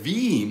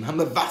 hanavim,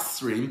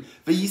 hamavasrim,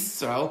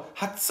 v'yisrael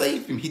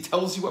hatseifim. He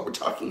tells you what we're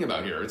talking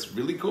about here. It's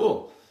really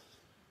cool.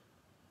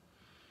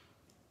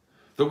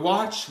 The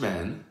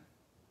watchman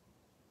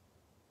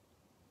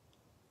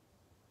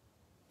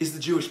is the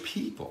Jewish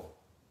people.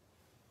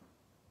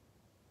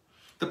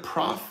 The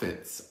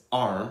prophets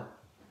are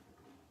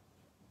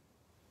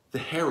the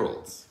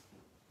heralds.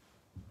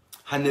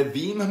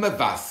 Hanavim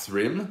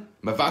hamavasrim.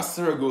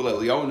 Mavasar Agula,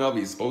 Eliyahu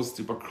Navi is supposed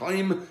to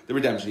proclaim the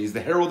redemption. He's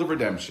the herald of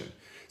redemption.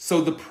 So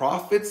the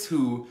prophets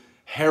who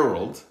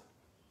herald,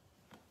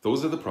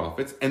 those are the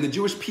prophets, and the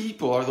Jewish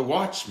people are the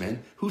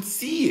watchmen who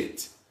see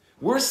it.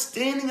 We're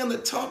standing on the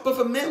top of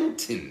a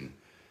mountain.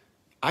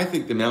 I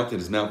think the mountain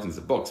is mountains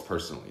of books,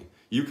 personally.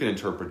 You can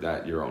interpret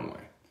that your own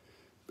way.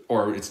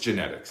 Or it's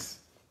genetics.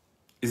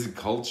 Is it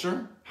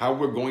culture? How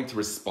we're going to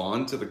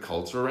respond to the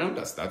culture around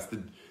us. That's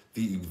the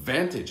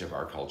advantage of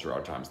our culture,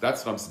 our times.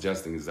 That's what I'm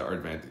suggesting is our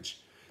advantage.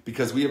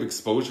 Because we have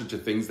exposure to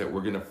things that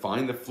we're going to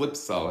find the flip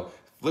side.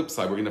 We're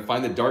going to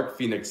find the dark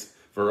phoenix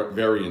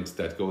variant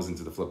that goes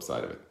into the flip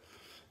side of it.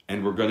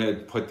 And we're going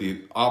to put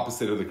the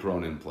opposite of the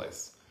corona in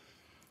place.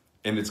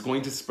 And it's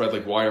going to spread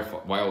like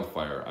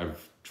wildfire.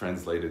 I've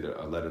translated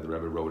a letter the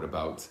Rebbe wrote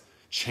about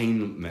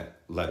chain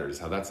letters,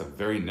 how that's a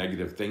very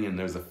negative thing. And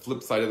there's a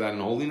flip side of that in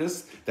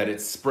holiness, that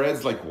it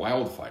spreads like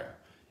wildfire.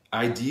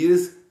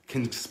 Ideas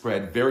can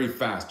spread very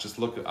fast. Just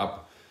look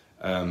up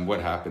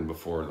what happened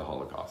before the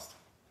Holocaust.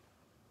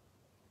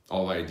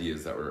 All the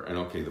ideas that were, and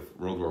okay, the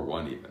World War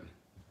I even.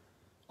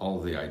 All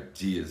the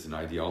ideas and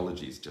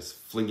ideologies just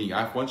flinging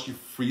out. Once you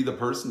free the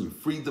person, you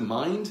free the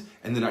mind,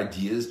 and then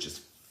ideas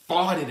just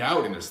fought it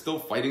out, and they're still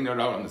fighting it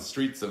out on the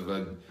streets of,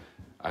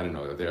 I don't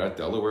know, they're at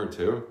Delaware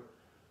too?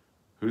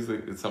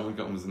 Someone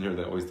comes in here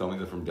that always tell me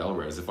they're from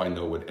Delaware, as if I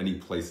know what any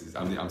place is.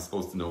 I mean, I'm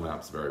supposed to know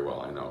maps very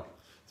well, I know.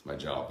 It's my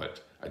job,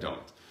 but I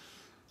don't.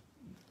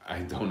 I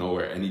don't know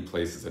where any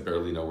place is. I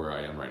barely know where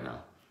I am right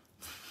now.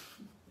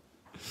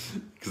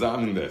 Because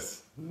I'm in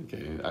this.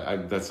 Okay,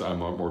 that's why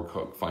I'm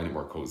find it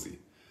more cozy.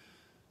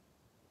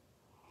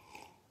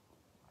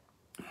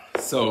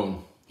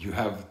 So, you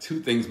have two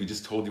things, we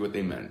just told you what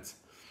they meant.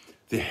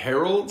 The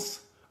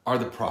heralds are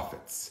the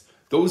prophets.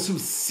 Those who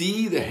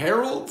see the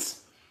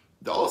heralds,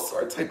 they also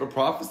are a type of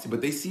prophecy,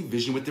 but they see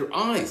vision with their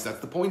eyes. That's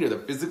the point here. The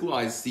physical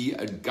eyes see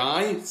a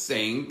guy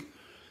saying,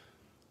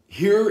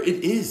 here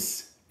it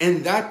is.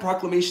 And that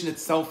proclamation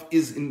itself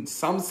is, in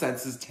some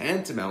senses,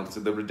 tantamount to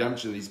the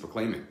redemption that he's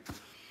proclaiming.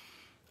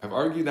 I've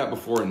argued that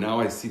before, and now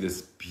I see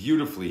this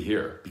beautifully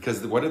here.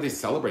 Because what are they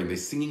celebrating? They're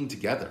singing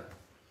together.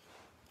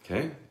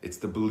 Okay? It's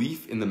the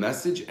belief in the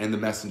message and the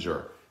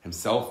messenger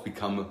himself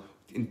become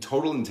in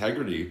total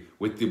integrity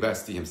with the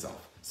bestie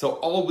himself. So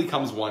all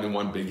becomes one in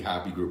one big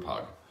happy group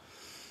hug.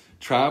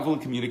 Travel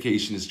and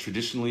communication is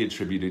traditionally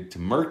attributed to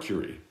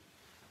Mercury.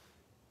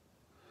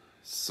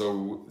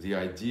 So the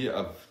idea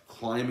of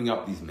climbing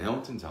up these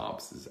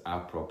mountaintops is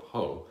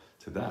apropos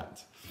to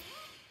that.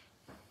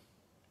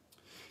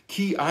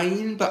 Ki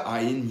ayin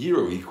ba'ayin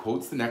yiru. He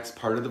quotes the next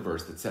part of the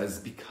verse that says,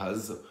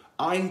 because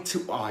eye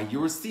to eye you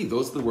will see.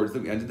 Those are the words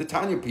that we ended the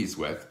Tanya piece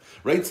with.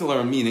 Right? So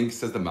our meaning,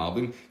 says the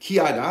Malbim, ki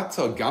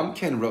adata gam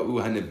ken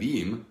ra'u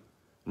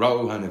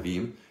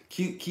hanavim.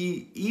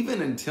 Ki,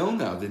 even until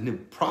now, the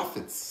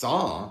prophets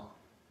saw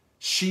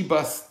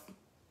Shibas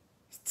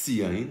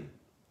Tzion,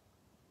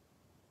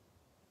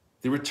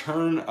 the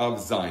return of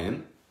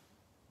Zion,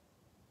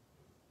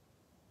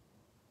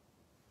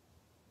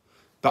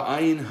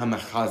 ba'ayin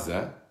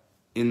hamachaza,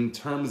 in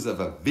terms of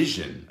a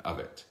vision of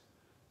it.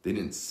 They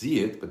didn't see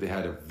it, but they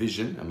had a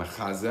vision, a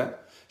machaza.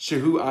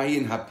 Shehu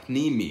ayin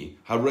hapnimi,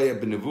 haraya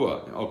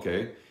b'nevuah.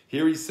 Okay,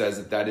 here he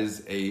says that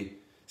is a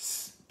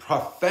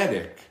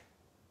prophetic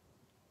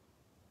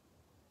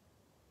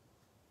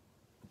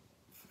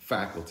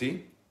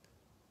faculty.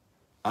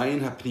 Ayin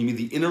hapnimi,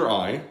 the inner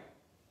eye,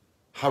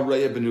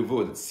 haraya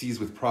b'nevuah, that sees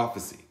with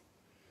prophecy.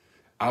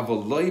 So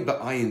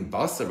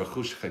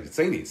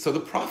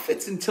the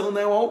prophets until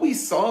now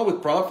always saw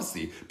with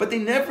prophecy, but they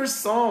never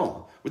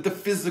saw with the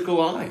physical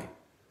eye.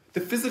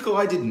 The physical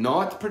eye did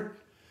not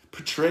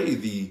portray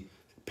the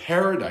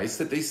paradise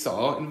that they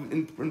saw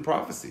in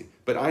prophecy.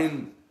 But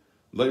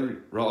we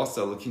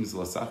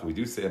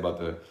do say about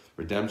the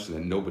redemption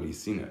that nobody's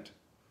seen it.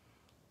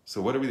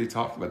 So what are they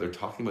talking about? They're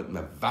talking about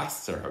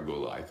Mavasar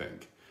Hagula, I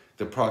think.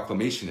 The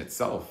proclamation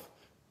itself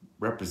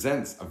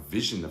represents a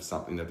vision of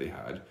something that they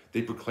had.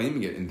 They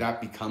proclaiming it, and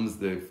that becomes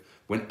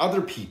when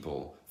other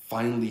people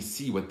finally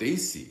see what they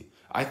see.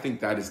 I think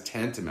that is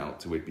tantamount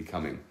to it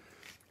becoming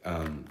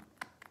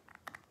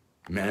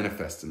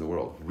manifest in the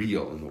world,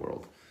 real in the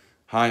world.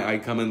 Hi, I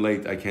come in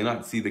late. I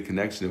cannot see the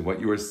connection of what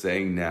you are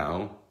saying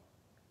now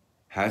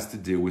has to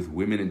do with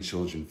women and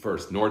children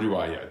first, nor do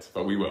I yet,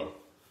 but we will.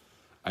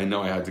 I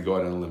know I had to go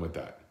out on a limb with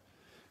that.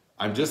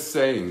 I'm just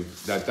saying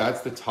that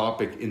that's the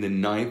topic in the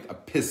 9th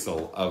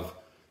epistle of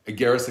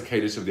Ageres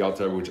HaKadosh of the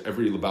Altar, which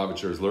every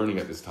Lubavitcher is learning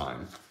at this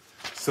time.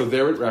 So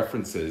there it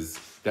references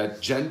that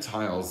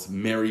Gentiles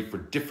marry for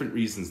different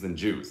reasons than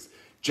Jews.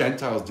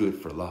 Gentiles do it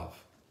for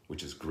love,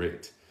 which is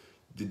great.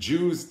 The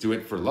Jews do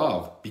it for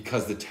love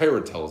because the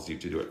Torah tells you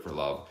to do it for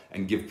love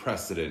and give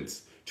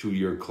precedence to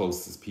your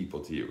closest people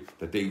to you,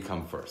 that they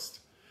come first,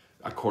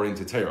 according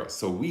to Torah.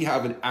 So we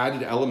have an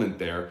added element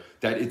there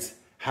that it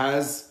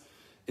has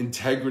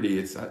integrity,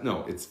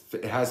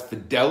 it has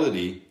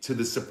fidelity to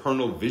the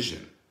supernal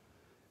vision.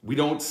 We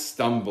don't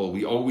stumble,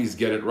 we always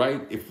get it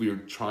right if we're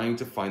trying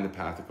to find the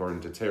path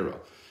according to Torah.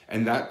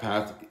 And that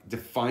path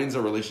defines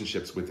our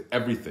relationships with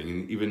everything,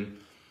 and even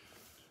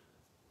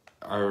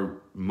our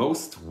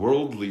most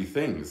worldly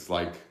things,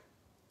 like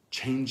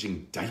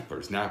changing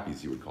diapers,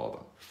 nappies you would call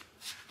them,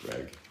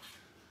 Greg.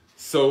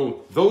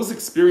 So those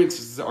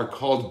experiences are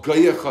called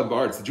Goya Chad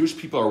Ba'aretz. The Jewish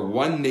people are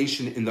one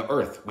nation in the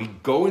earth. We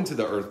go into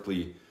the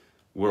earthly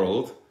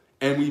world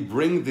and we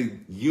bring the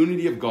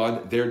unity of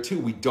God there too.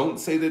 We don't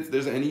say that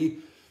there's any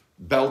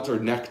belt or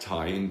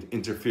necktie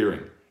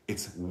interfering.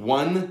 It's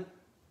one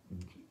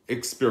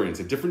experience,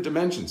 at different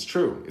dimensions,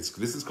 true.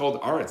 This is called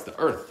Aretz, the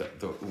earth,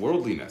 the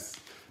worldliness.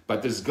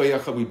 But there's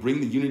Goyacha, we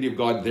bring the unity of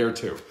God there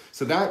too.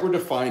 So that we're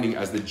defining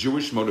as the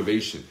Jewish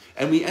motivation.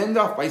 And we end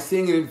off by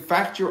saying, in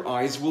fact, your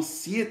eyes will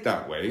see it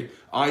that way,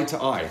 eye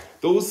to eye.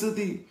 Those are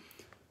the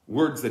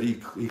words that he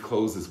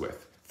closes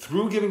with.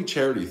 Through giving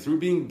charity, through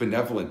being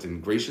benevolent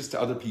and gracious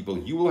to other people,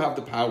 you will have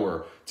the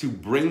power to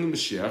bring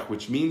Mashiach,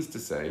 which means to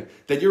say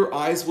that your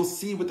eyes will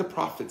see what the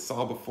prophet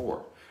saw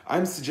before.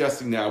 I'm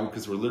suggesting now,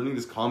 because we're learning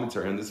this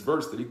commentary on this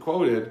verse that he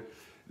quoted,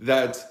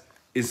 that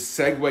is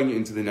segueing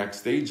into the next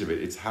stage of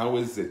it. It's how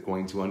is it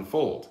going to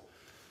unfold?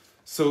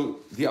 So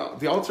the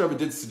Alter Rebbe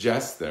did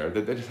suggest there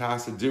that it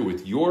has to do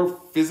with your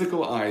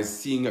physical eyes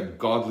seeing a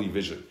godly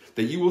vision,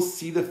 that you will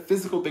see the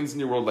physical things in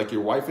your world, like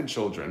your wife and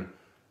children,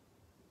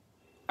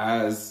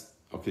 as,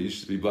 okay, you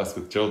should be blessed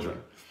with children.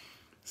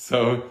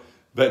 So,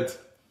 but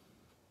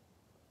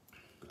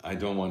I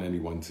don't want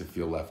anyone to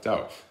feel left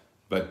out.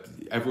 But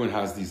everyone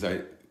has these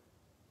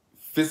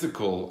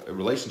physical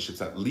relationships,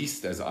 at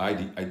least as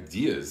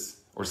ideas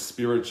or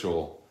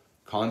spiritual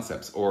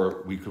concepts,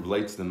 or we could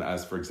relate to them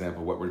as, for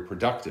example, what we're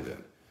productive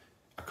in.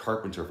 A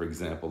carpenter, for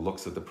example,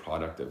 looks at the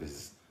product of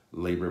his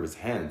labor of his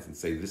hands and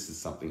say, this is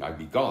something I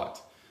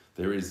begot.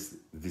 There is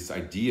this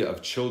idea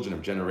of children,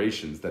 of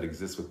generations that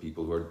exists with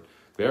people who are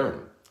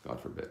barren,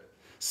 God forbid.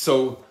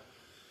 So,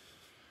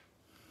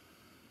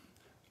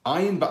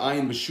 Ayin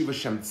ba'ayin b'shuva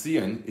shem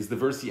tzion is the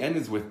verse he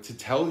ends with to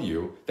tell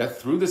you that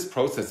through this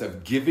process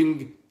of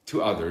giving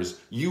to others,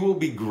 you will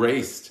be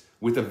graced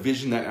with a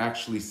vision that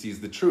actually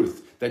sees the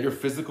truth, that your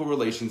physical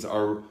relations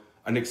are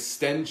an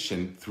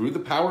extension through the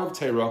power of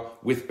Torah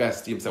with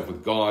Besti himself,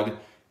 with God,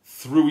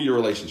 through your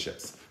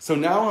relationships. So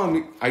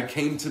now I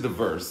came to the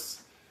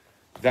verse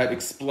that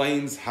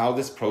explains how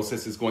this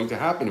process is going to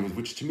happen,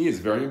 which to me is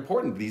very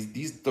important.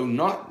 These do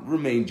not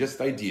remain just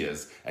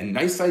ideas and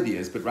nice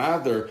ideas, but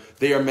rather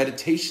they are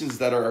meditations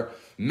that are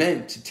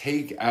meant to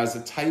take as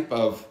a type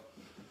of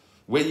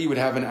way you would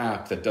have an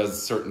app that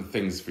does certain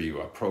things for you,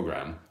 a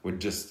program would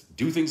just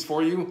do things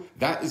for you.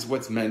 That is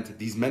what's meant.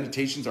 These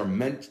meditations are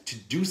meant to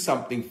do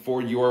something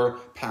for your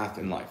path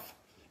in life.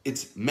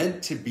 It's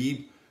meant to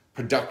be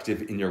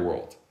productive in your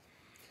world.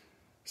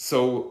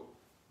 So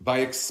by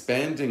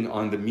expanding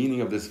on the meaning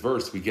of this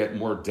verse, we get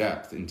more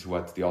depth into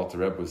what the Alter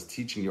Rebbe was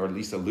teaching you, or at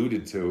least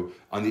alluded to,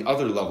 on the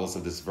other levels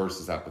of this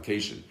verse's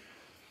application.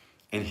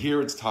 And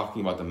here it's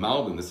talking about the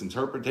Malbim, this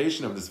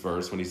interpretation of this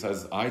verse, when he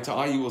says, eye to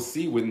eye you will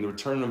see when the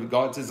return of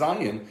God to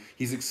Zion,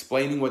 he's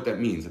explaining what that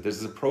means, that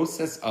there's a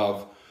process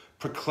of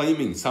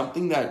proclaiming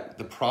something that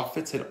the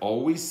prophets had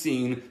always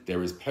seen.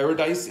 There is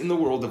paradise in the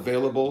world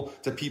available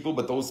to people,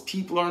 but those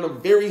people are on a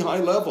very high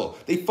level.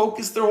 They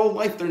focus their whole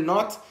life. They're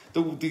not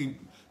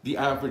the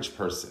average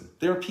person.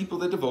 There are people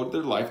that devote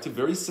their life to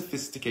very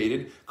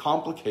sophisticated,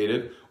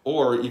 complicated,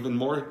 or even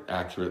more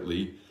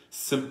accurately,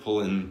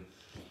 simple and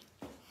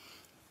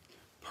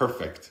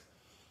perfect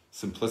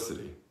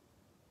simplicity,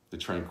 the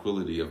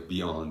tranquility of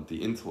beyond the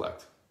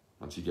intellect.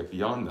 Once you get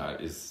beyond that,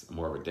 is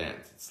more of a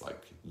dance. It's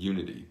like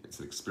unity. It's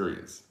an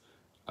experience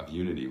of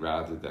unity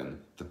rather than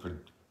the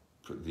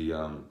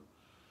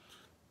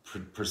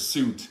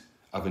pursuit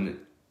of an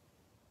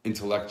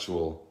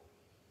intellectual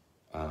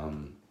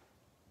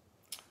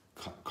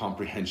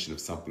comprehension of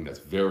something that's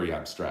very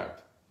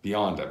abstract,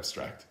 beyond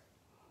abstract.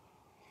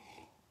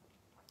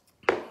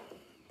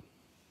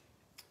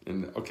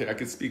 And okay, I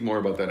could speak more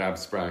about that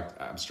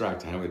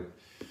abstract, how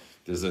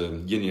there's a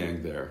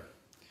yin-yang there,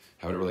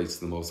 how it relates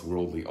to the most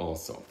worldly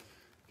also,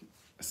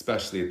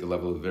 especially at the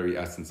level of the very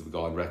essence of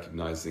God,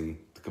 recognizing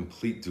the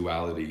complete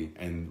duality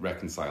and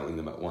reconciling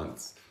them at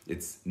once.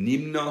 It's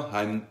nimno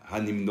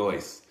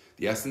hanimnois.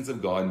 The essence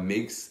of God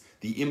makes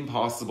the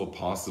impossible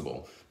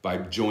possible by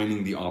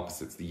joining the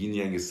opposites. The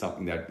yin-yang is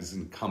something that is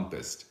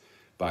encompassed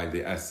by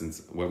the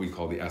essence, what we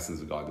call the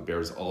essence of God, that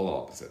bears all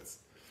opposites.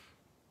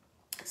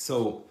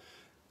 So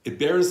it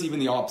bears even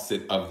the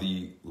opposite of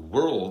the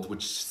world,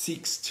 which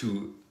seeks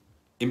to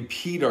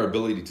impede our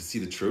ability to see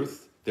the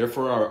truth.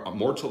 Therefore, our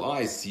mortal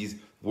eyes sees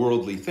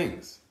worldly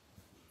things.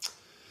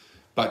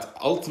 But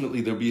ultimately,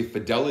 there'll be a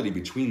fidelity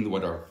between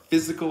what our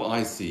physical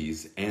eye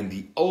sees and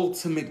the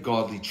ultimate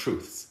godly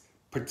truths.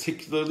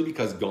 particularly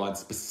because God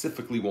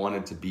specifically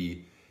wanted to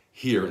be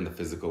here in the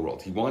physical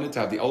world. He wanted to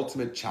have the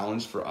ultimate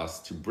challenge for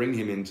us to bring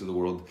him into the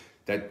world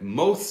that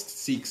most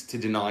seeks to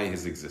deny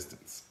his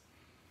existence.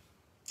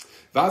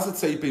 I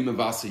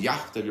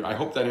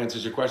hope that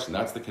answers your question.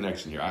 That's the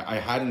connection here. I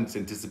hadn't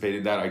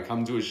anticipated that. I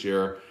come to a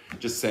share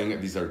just saying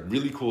that these are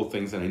really cool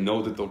things, and I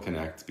know that they'll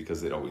connect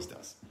because it always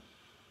does.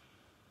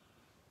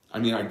 I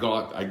mean, I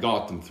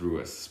got them through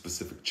a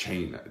specific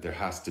chain. There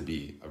has to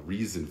be a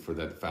reason for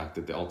that fact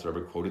that the Alter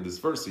Rebbe quoted this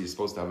verse. So you're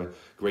supposed to have a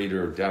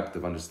greater depth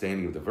of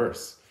understanding of the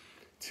verse.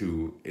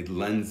 It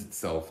lends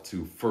itself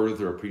to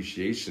further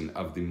appreciation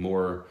of the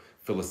more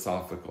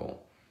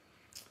philosophical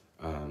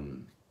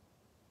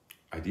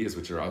ideas,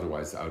 which are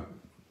otherwise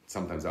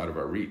sometimes out of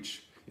our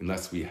reach,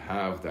 unless we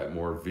have that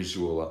more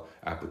visual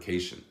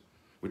application,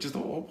 which is the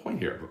whole point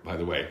here, by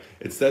the way.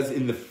 It says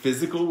in the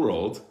physical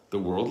world, the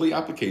worldly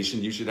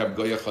application, you should have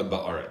Goy Echad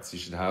Ba'aretz. You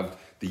should have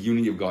the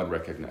unity of God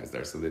recognized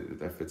there. So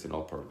that fits in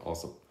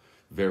also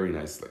very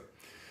nicely.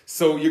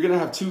 So you're going to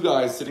have two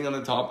guys sitting on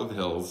the top of the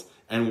hills,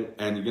 and you're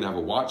going to have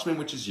a watchman,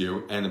 which is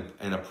you, and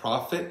a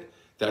prophet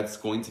that's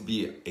going to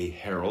be a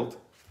herald,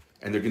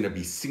 and they're going to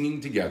be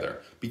singing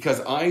together. Because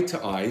eye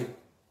to eye,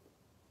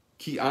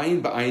 ki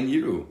ayin ba'ayin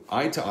yiru,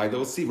 eye to eye,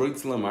 they'll see,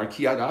 roitz lamar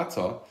ki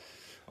adata.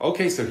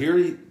 Okay, so here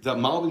the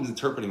Malbim is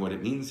interpreting what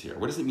it means here.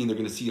 What does it mean they're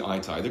going to see eye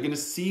to eye? They're going to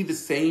see the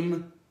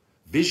same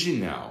vision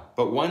now,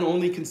 but one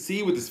only can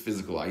see with his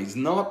physical eye. He's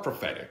not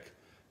prophetic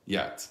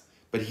yet,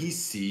 but he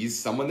sees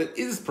someone that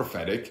is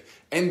prophetic,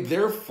 and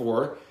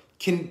therefore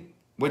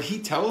what he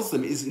tells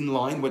them is in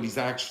line with what he's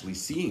actually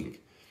seeing.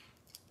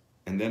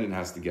 And then it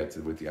has to get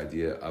with the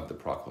idea of the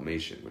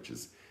proclamation,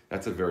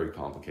 that's a very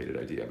complicated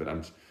idea, but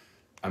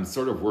I'm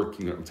sort of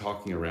I'm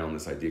talking around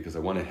this idea because I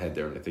want to head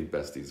there, and I think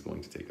Bestie is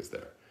going to take us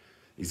there.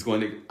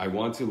 I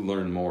want to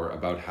learn more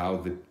about how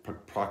the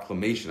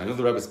proclamation, I know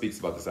the Rebbe speaks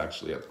about this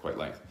actually at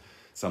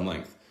some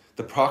length.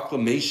 The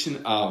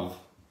proclamation of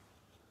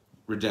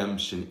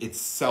redemption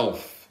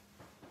itself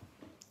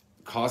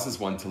causes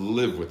one to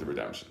live with the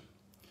redemption.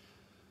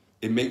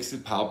 It makes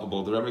it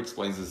palpable. The Rebbe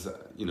explains this,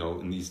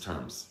 in these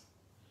terms.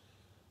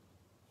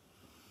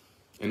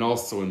 And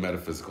also in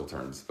metaphysical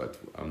terms, but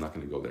I'm not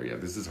going to go there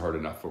yet. This is hard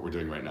enough, what we're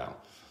doing right now.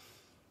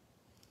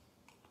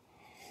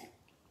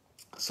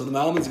 So the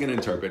Malbim is going to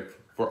interpret,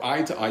 for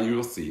eye to eye you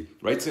will see,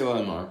 right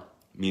Selamar,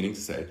 meaning to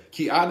say,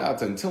 Ki ad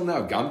ata, until now,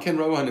 Gam ken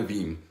ro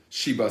hanavim,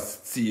 Shiva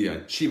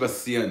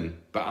Tzion,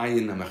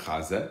 ba'ayin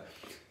hamachaze.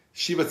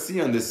 Shiva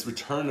Tzion, this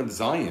return of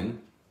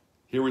Zion,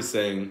 here we're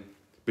saying,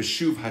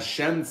 Beshuv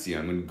Hashem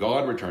Tzion, when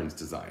God returns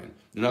to Zion.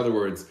 In other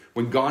words,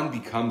 when God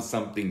becomes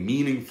something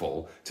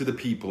meaningful to the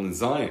people in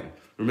Zion.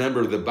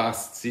 Remember the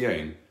Bas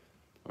Tzion,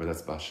 or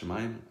that's Bas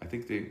Shemayim? I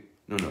think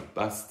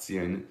Bas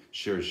Tzion,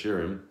 Shir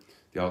Shirim,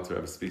 the Alter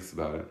Rebbe speaks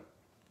about it.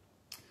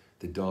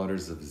 The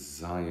daughters of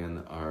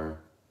Zion are,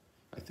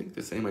 I think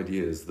the same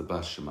idea as the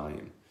Bas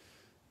Shemayim,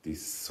 the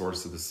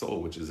source of the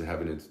soul, which is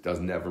heaven.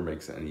 It never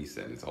makes any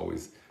sense. It's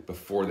always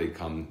before they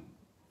come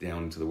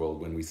down into the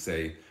world. When we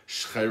say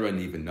Shchera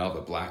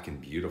Nivanava, black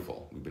and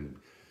beautiful, we've been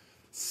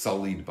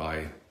sullied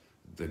by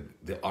the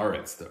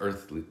aretz, the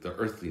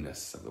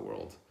earthliness of the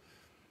world.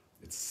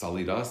 It's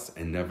sullied us,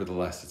 and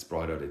nevertheless, it's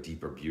brought out a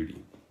deeper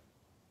beauty.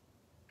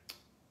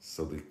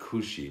 So the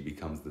Kushi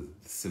becomes the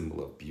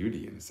symbol of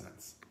beauty in a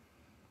sense.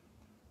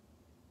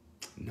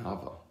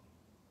 Nava.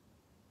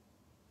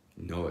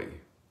 Noi.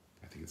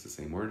 I think it's the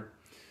same word.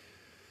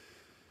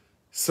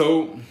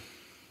 So,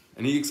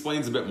 and he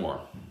explains a bit more.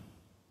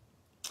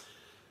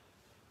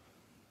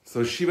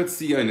 So Shivat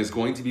Tzion is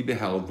going to be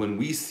beheld when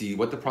we see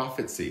what the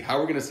prophets see. How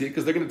are we going to see it?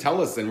 Because they're going to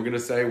tell us, and we're going to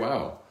say,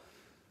 wow,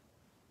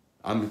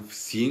 I'm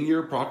seeing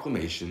your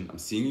proclamation, I'm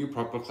seeing you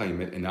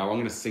proclaim it, and now I'm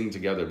going to sing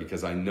together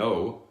because I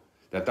know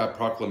that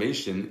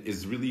proclamation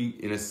is really,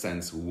 in a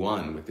sense,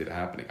 one with it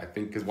happening. I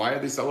think, because why are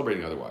they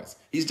celebrating otherwise?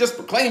 He's just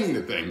proclaiming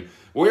the thing.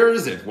 Where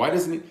is it? Why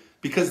doesn't he?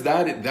 Because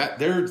that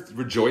they're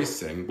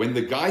rejoicing when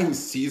the guy who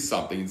sees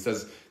something and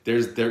says,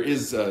 there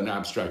is an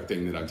abstract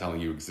thing that I'm telling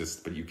you exists,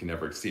 but you can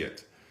never see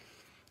it.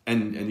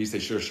 And you say,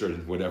 sure,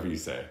 whatever you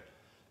say.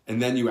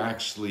 And then you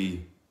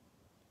actually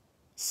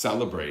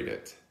celebrate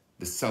it.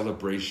 The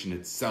celebration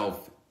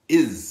itself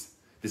is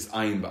this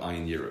ayin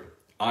ba'ayin yiru.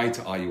 Eye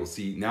to eye you will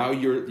see. Now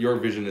your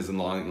vision is in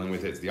line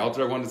with his. The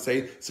Alter I wanted to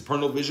say,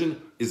 supernal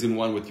vision is in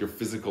one with your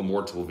physical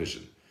mortal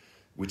vision,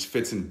 which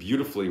fits in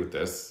beautifully with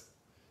this.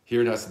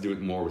 Here it has to do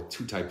it more with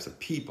two types of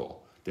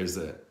people. There's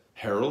a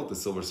herald, the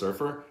silver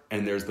surfer,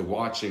 and there's the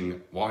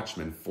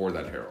watchman for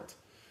that herald.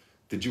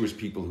 The Jewish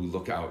people who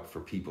look out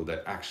for people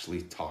that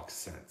actually talk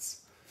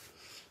sense.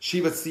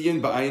 So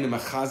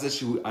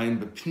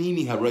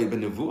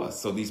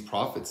these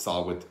prophets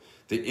saw with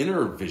the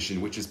inner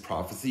vision, which is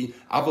prophecy.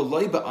 They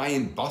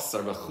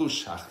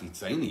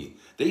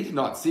did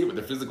not see it with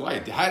their physical eye.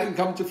 It hadn't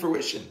come to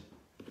fruition.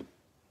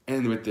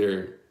 And with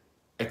their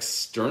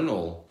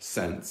external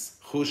sense,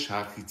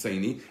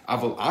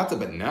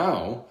 but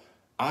now,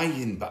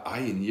 ayin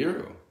ba'ayin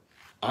yiru.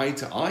 Eye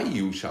to eye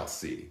you shall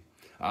see.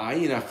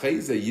 The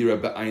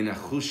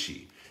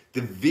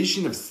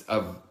vision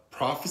of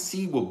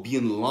prophecy will be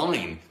in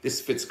line.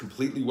 This fits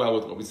completely well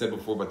with what we said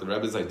before about the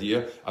Rebbe's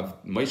idea of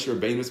Moshe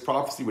Rabbeinu's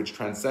prophecy, which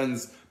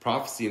transcends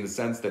prophecy in the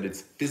sense that it's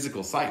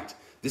physical sight.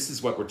 This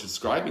is what we're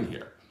describing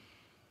here.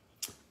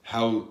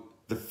 How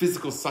the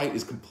physical sight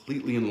is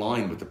completely in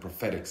line with the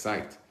prophetic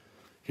sight.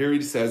 Here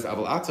he says,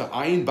 Aval ata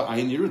ayin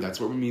ba'ayin yiru. That's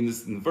what we mean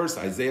this in the verse,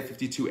 Isaiah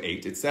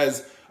 52:8. It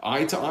says,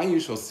 eye to eye you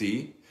shall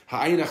see,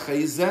 ha'ayin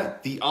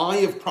achayzeh, the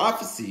eye of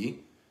prophecy,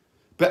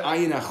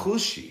 be'ayin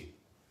achushi,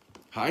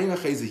 ha'ayin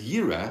achayzeh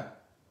yireh,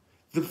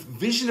 the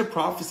vision of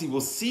prophecy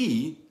will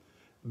see.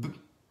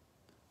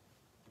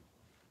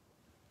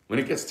 When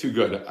it gets too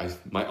good,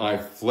 my eye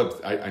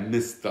flipped. I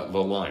missed the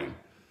line.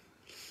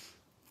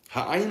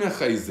 Ha'ayin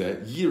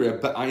achayzeh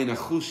yireh be'ayin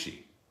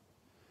achushi.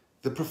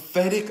 The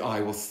prophetic eye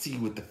will see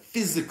with the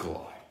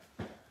physical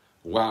eye.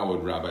 Wow,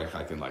 would Rabbi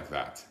Chaikin like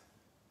that?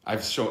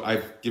 I've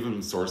given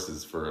him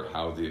sources for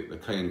how the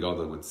Kohen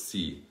Gadol would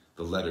see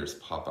the letters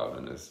pop out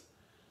in his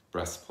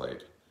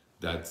breastplate.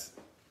 That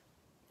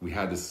we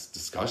had this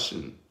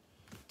discussion.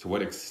 To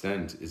what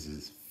extent is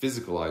his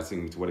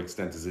physicalizing? To what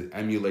extent does it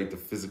emulate the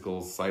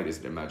physical sight? Is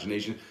it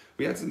imagination?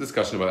 We had some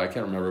discussion about it. I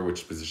can't remember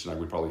which position I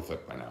would probably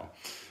flip by now.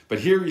 But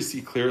here you see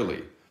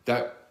clearly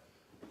that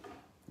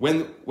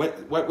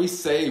what we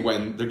say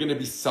when they're going to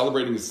be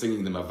celebrating and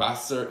singing the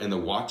Mavasser and the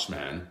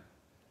Watchman,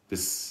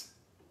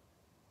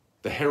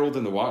 the herald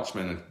and the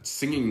watchman are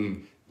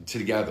singing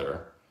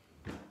together,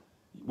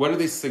 what are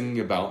they singing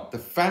about? The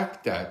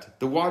fact that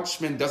the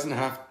watchman doesn't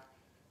have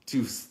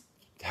to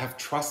have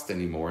trust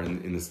anymore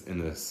in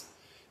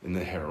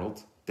the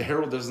herald. The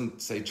herald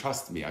doesn't say,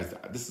 trust me,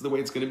 this is the way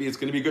it's going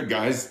to be good,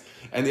 guys.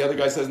 And the other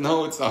guy says,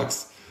 no, it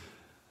sucks.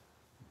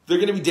 They're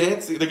going to be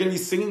dancing, they're going to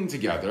be singing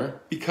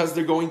together because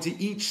they're going to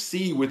each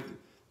see with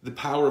the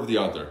power of the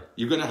other.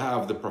 You're going to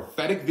have the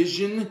prophetic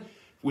vision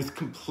with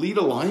complete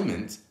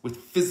alignment with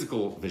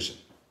physical vision.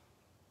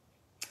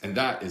 And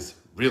that is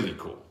really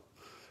cool.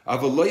 Now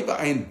they're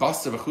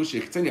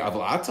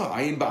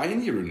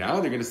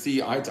going to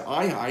see eye to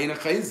eye,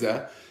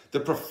 the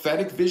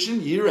prophetic vision,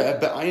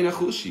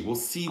 will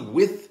see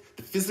with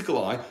the physical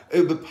eye,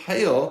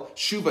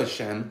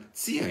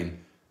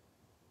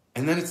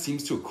 and then it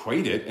seems to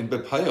equate it, and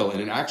Bepayel, and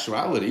in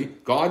actuality,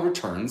 God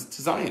returns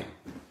to Zion.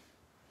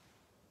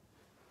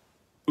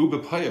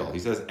 Ubepayel, he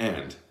says,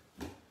 and.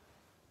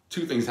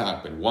 Two things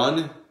happen.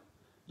 One,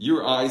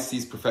 your eye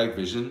sees prophetic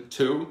vision.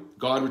 Two,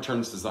 God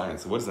returns to Zion.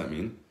 So what does that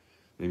mean?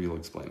 Maybe you'll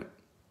explain it.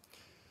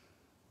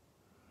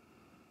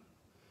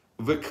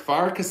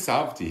 V'kfar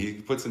kasavti, he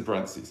puts in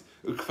parentheses.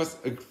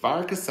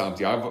 V'kfar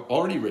kasavti, I've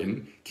already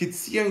written,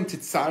 kitzion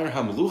titzar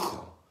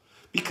hamlucha.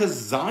 Because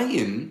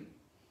Zion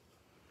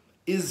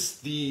is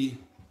the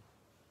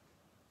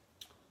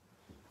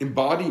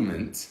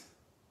embodiment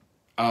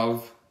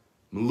of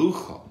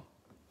Melucha,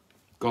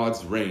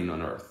 God's reign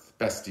on earth,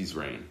 Besti's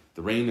reign,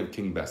 the reign of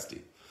King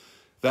Besti.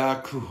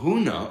 The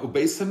Kahuna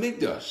Ubeis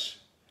HaMikdash,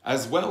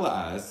 as well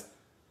as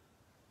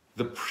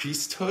the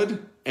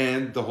priesthood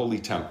and the holy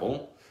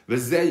temple.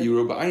 V'zeh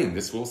yiru b'ayin,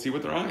 this we'll see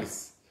with our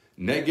eyes.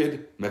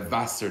 Neged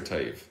mevaser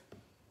teiv.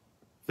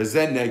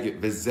 V'zeh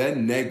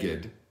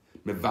neged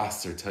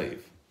mevaser teiv.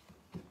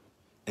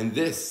 And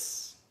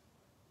this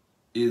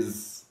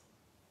is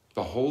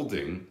the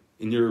holding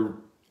in your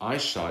eye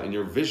shot, in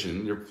your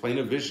vision, your plane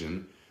of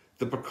vision,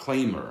 the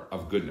proclaimer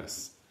of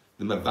goodness,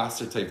 the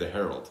mevaser teiv, the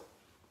herald.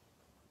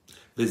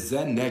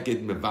 V'zeh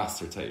neged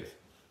mevaser teiv.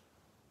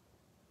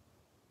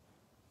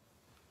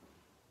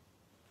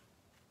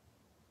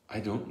 I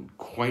don't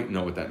quite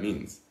know what that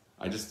means.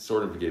 I just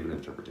sort of gave an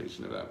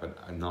interpretation of that, but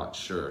I'm not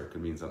sure. It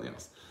could mean something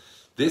else.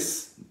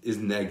 This is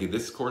neged.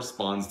 This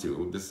corresponds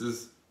to, this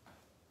is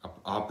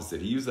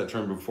opposite. He used that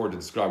term before to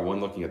describe one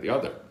looking at the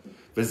other.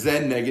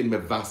 V'zen neged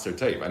mevaser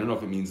teiv. I don't know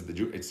if it means that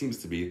it seems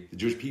to be the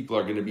Jewish people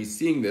are going to be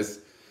seeing this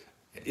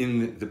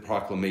in the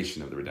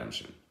proclamation of the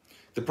redemption.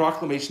 The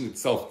proclamation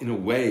itself, in a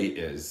way,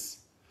 is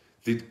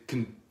the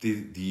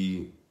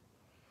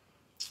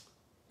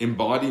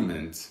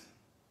embodiment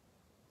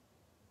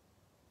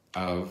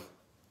of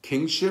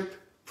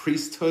kingship,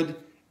 priesthood,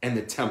 and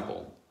the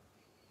temple.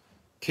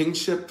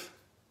 Kingship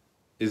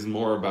is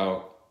more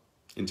about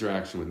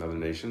interaction with other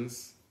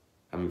nations,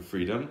 having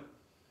freedom.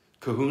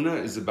 Kahuna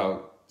is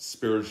about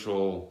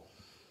spiritual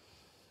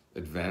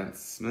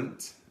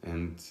advancement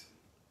and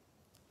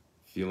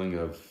feeling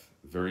of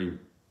very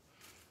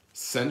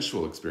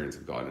sensual experience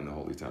of God in the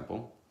Holy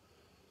Temple.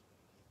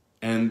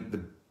 And the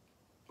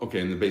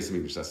Beis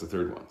HaMikdash, that's the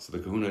third one. So the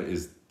Kahuna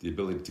is the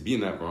ability to be in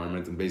that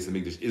environment, and Beis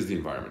HaMikdash is the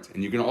environment.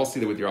 And you can all see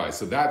that with your eyes.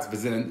 So that's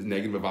V'zen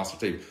Neged Mevaser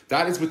Teiv.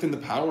 That is within the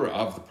power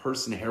of the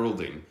person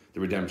heralding the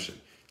redemption,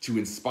 to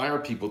inspire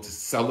people to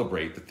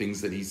celebrate the things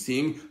that he's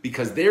seeing,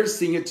 because they're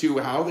seeing it too,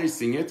 how they're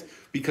seeing it,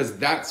 because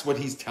that's what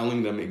he's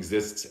telling them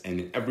exists,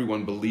 and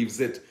everyone believes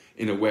it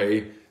in a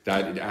way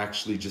that it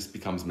actually just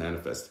becomes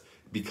manifest.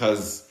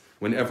 Because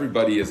when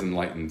everybody is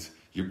enlightened,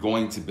 you're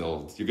going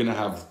to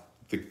have,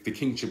 the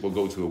kingship will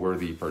go to a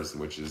worthy person,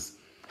 which is,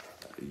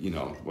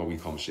 what we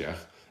call Mashiach.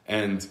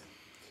 And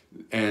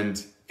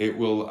it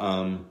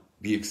will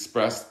be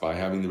expressed by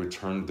having the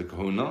return of the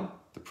Kahuna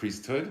the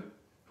priesthood,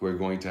 who are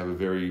going to have a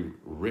very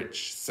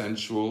rich,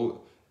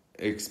 sensual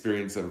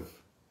experience of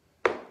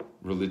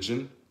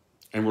religion,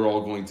 and we're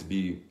all going to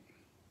be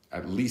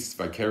at least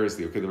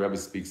vicariously. Okay, the Rebbe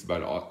speaks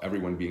about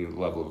everyone being at the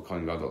level of a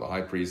Kohen Gadol, the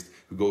high priest,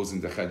 who goes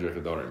into Cheder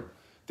Chedorim,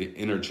 the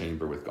inner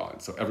chamber with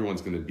God. So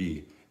everyone's going to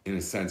be, in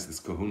a sense, this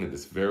kahuna,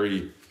 this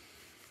very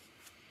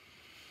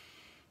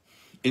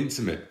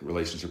intimate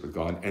relationship with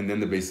God. And then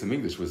the Beis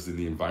Hamikdash was in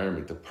the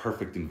environment, the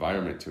perfect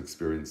environment to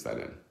experience that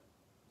in.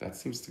 That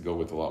seems to go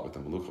with a lot with the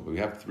Melucha, but we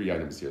have 3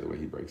 items here, the way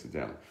he breaks it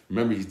down.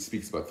 Remember, he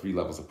speaks about 3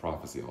 levels of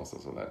prophecy also,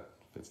 so that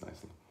fits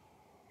nicely.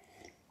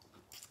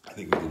 I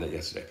think we did that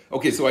yesterday.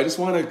 Okay, so I just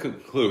want to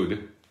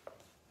conclude.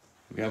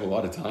 We have a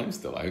lot of time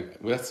still.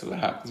 That's what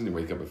happens when you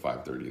wake up at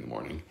 5:30 in the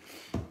morning.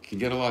 You can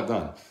get a lot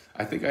done.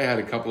 I think I had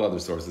a couple other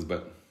sources,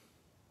 but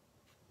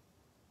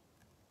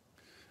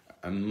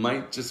I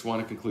might just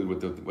want to conclude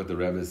with what the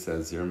Rebbe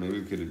says here.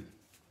 Maybe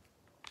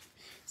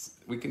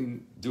we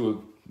can do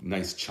a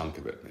nice chunk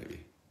of it, maybe.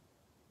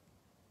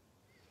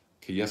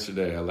 Okay,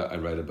 yesterday I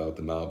read about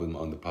the Malbim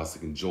on the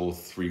pasuk in Joel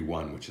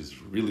 3:1, which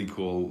is really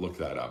cool. Look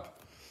that up.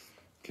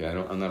 Okay, I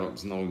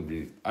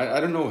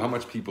don't know how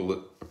much people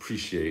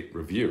appreciate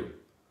review.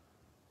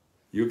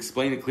 You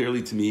explain it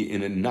clearly to me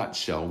in a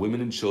nutshell.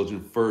 Women and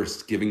children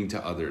first, giving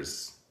to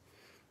others.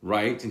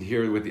 Right? And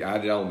here with the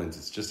added element,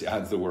 it's just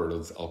adds the word,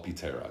 it's al pi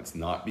Torah. It's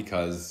not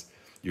because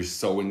you're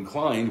so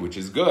inclined, which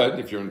is good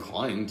if you're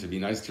inclined to be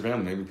nice to your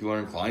family. Maybe people are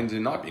inclined to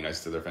not be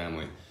nice to their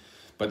family.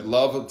 But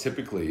love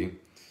typically,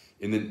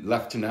 in the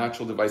left to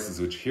natural devices,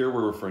 which here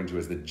we're referring to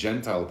as the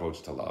Gentile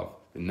approach to love,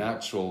 the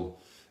natural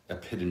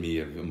epitome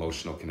of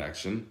emotional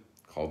connection,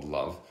 called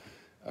love,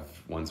 of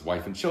one's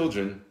wife and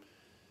children,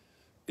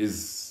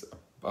 is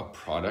a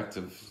product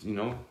of,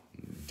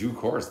 due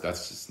course.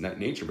 That's just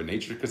nature, but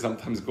nature could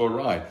sometimes go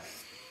awry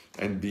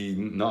and be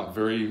not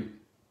very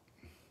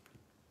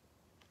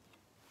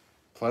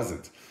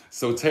pleasant.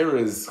 So Torah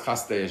is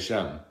chasdei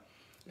Hashem.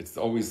 It's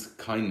always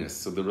kindness.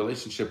 So the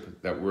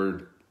relationship that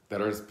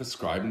are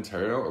prescribed in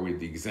Torah, or with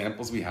the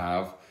examples we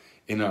have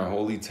in our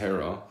holy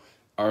Torah,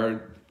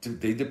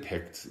 they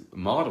depict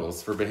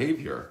models for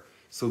behavior.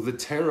 So the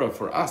Torah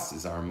for us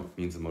is our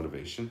means of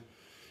motivation,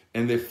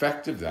 and the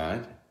effect of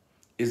that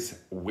is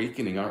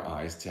awakening our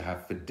eyes to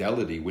have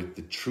fidelity with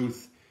the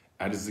truth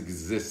as it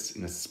exists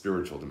in a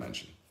spiritual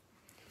dimension.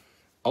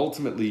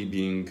 Ultimately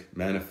being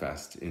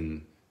manifest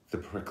in the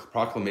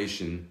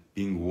proclamation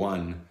being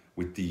one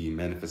with the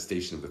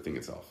manifestation of the thing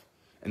itself.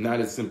 And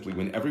that is simply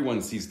when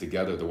everyone sees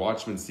together, the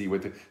watchmen see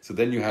with it, so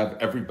then you have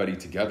everybody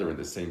together in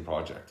the same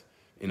project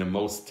in a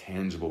most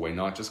tangible way,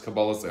 not just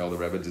Kabbalah Sale. The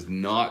Rebbe does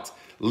not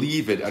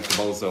leave it at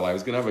Kabbalah Sale. I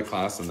was going to have a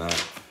class on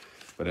that,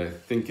 but I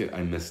think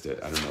I missed it.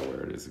 I don't know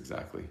where it is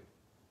exactly.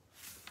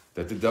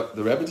 That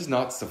the Rebbe does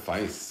not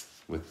suffice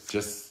with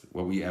just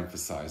what we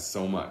emphasize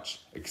so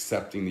much,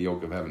 accepting the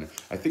yoke of heaven.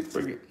 I think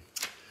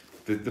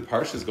the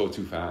parshas go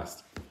too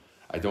fast.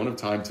 I don't have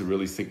time to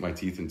really sink my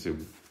teeth into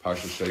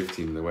Parsha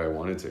Shoftim the way I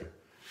wanted to.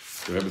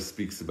 The Rebbe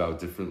speaks about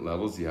different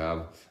levels. You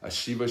have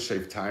Ashiva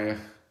Sheftayach,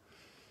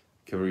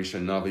 Kevarisha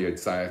Navi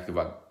Yitzayach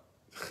about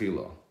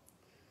Chilo.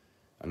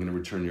 I'm going to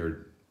return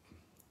your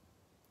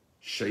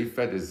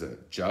Shefet is a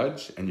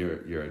judge and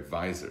your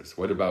advisors.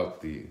 What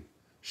about the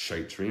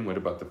Shaitrim? What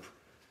about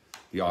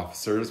the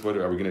officers?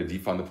 Are we going to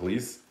defund the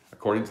police?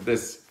 According to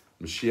this,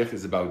 Mashiach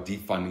is about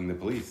defunding the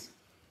police.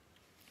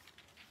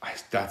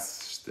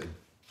 That's a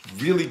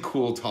really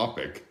cool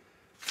topic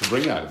to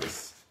bring out of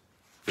this.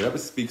 The Rebbe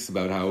speaks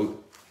about how,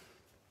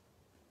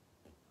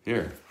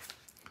 here,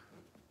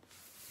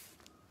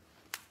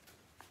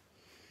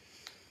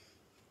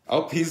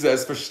 Al Pisa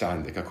is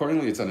verstandig.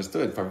 Accordingly, it's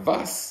understood. For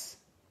was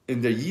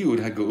in the Yud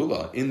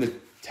HaGeula, in the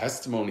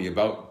testimony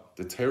about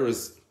the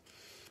Torah's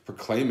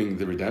proclaiming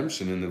the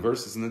redemption in the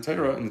verses in the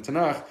Torah, in the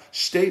Tanakh,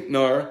 state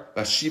nor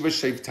Vashiva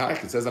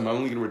Sheftach. It says, I'm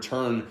only going to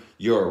return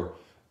your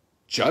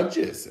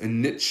judges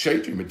and nit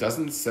shaitrim. It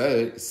doesn't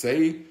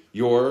say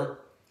your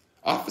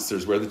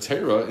officers, where the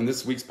Torah in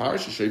this week's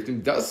Parasha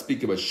Shoftim does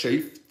speak about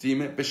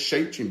Shoftim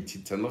b'Shaitrim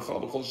titen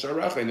l'chal b'chol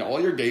sharecha. In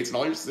all your gates and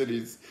all your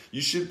cities,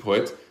 you should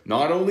put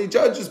not only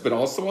judges but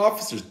also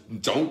officers.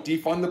 Don't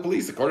defund the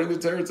police. According to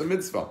the Torah, it's a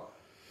mitzvah.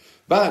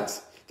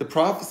 But the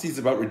prophecies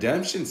about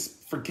redemption,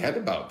 forget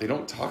about. They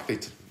don't talk.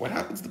 What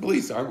happens to the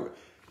police?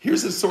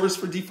 Here's a source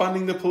for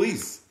defunding the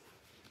police.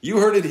 You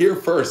heard it here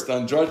first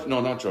on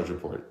not Drudge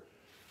Report.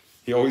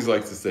 He always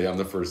likes to say, I'm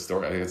the first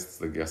story. I guess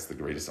it's the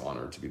greatest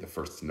honor to be the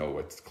first to know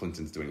what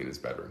Clinton's doing in his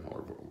bedroom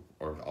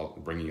or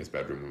bringing his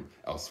bedroom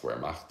elsewhere.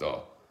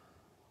 Machda.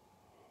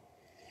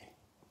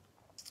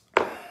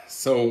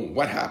 So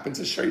what happens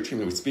to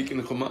Shaitrim? We speak in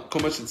the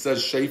Chumash, it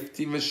says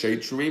Shaftim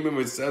v'Shaitrim, and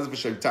it says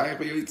v'Shavtayach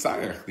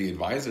v'Yitzayach. The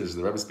advisors,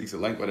 the Rebbe speaks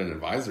at length what an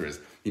advisor is.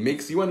 He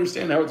makes you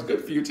understand how it's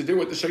good for you to do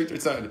what the Shaiter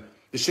said,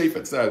 the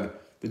Shafet said,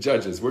 the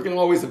judges. We're going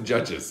to always have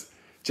judges.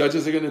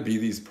 Judges are going to be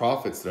these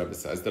prophets, the Rebbe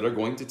says, that are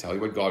going to tell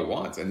you what God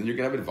wants. And then you're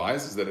going to have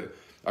advisors that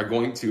are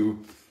going to,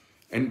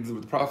 and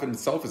the prophet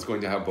himself is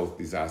going to have both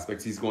these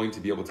aspects. He's going to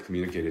be able to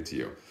communicate it to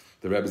you.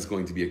 The Rebbe is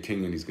going to be a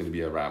king and he's going to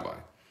be a rabbi.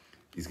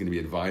 He's going to be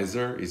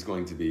advisor. He's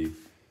going to be,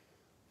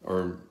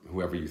 or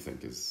whoever you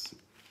think is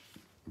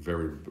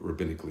very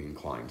rabbinically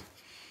inclined.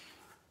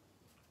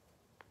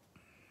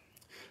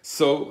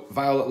 So,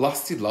 while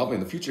lasted love in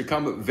the future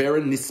come,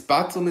 vera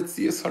nispatel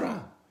mitzias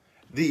hara.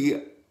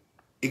 The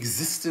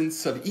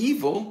existence of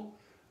evil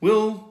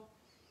will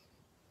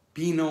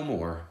be no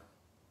more.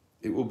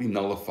 It will be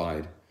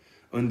nullified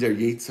under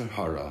Yetzer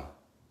Hara,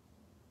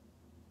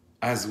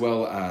 as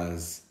well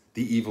as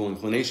the evil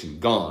inclination,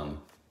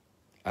 gone,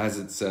 as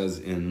it says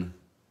in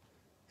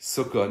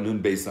Sukkah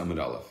Nun Beis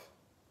Amud Aleph.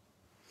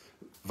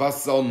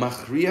 Was soll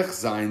machriach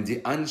sein,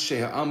 die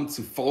Anshe Ha'am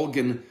zu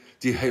folgen,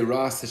 die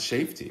Heiras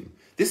Hasheftim.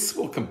 This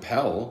will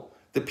compel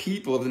the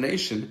people of the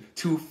nation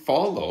to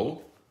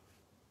follow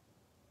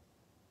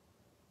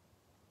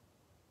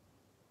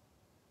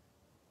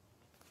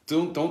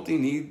Don't they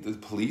need the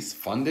police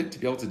funded to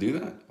be able to do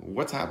that?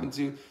 What's happened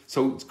to...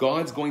 So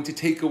God's going to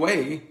take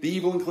away the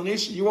evil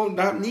inclination. You won't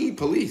not need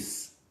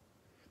police.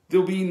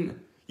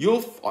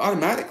 You'll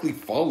automatically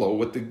follow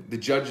what the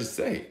judges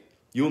say.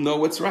 You'll know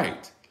what's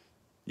right.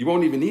 You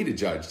won't even need a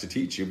judge to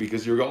teach you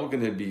because you're all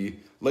going to be...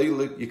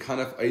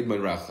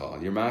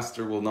 Your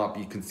master will not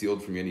be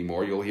concealed from you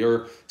anymore. You'll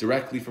hear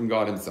directly from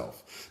God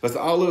himself. But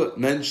Allah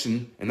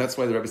mention, and that's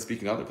why the Rebbe is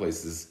speaking in other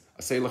places,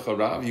 Asay lecha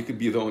Rav, you could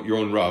be your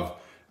own Rav.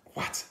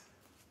 What?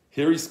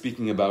 Here he's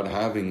speaking about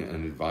having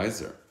an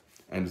advisor.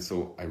 And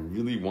so I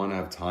really want to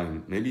have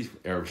time. Maybe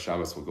Erev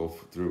Shabbos will go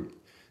through.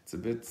 It's a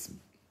bit...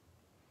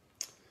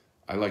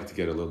 I like to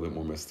get a little bit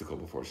more mystical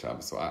before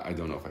Shabbos, so I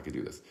don't know if I could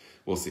do this.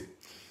 We'll see.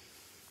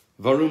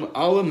 Varum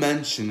alle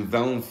Menschen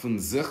wollen von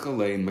sich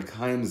allein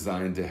mekayim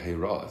sein de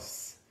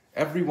Heiras.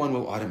 Everyone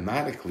will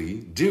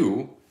automatically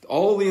do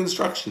all the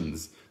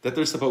instructions that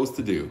they're supposed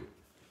to do.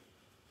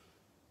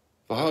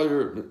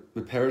 Radak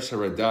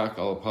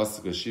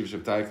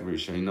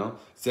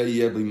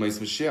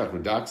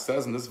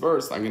says in this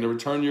verse, I'm going to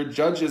return your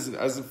judges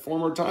as in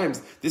former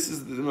times. This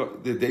is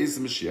the days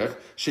of Mashiach.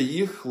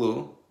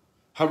 Sheyichlu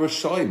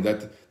harashoim,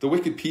 that the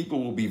wicked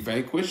people will be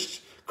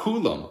vanquished.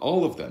 Kulam,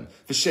 all of them.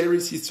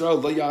 V'sheris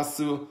Yisrael lo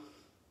yasu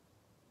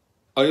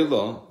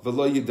ayla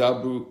v'lo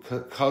yidabru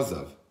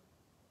kazav.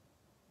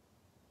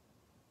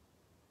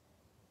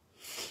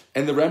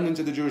 And the remnant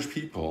of the Jewish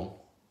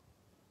people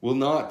will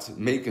not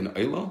make an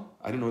eilah.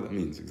 I don't know what that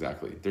means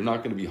exactly. They're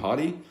not going to be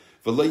haughty.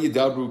 V'lo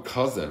yidabru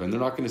kazav, and they're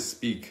not going to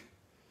speak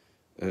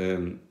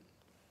with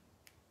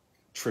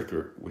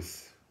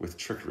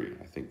trickery.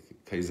 I think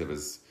kazav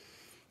is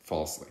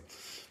falsely.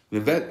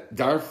 Nevet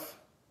darf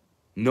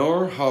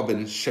nor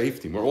haben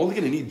shaftim. We're only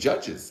going to need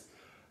judges.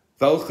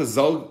 Welche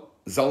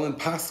zallen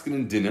pasken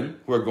and dinim,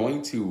 who are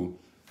going to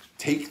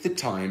take the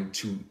time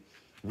to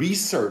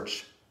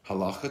research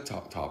halacha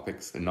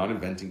topics. They're not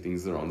inventing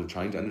things of their own. They're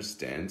trying to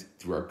understand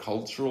through our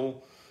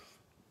cultural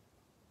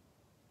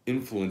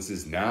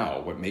influences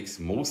now what makes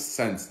most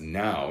sense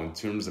now in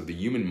terms of the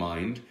human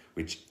mind,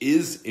 which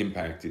is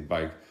impacted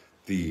by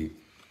the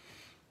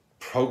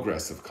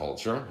progress of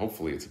culture.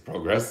 Hopefully it's a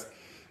progress.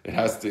 It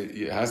has to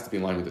be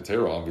in line with the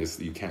Torah.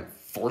 Obviously, you can't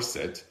force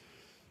it,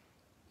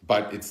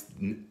 but it's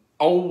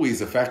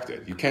always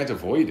affected. You can't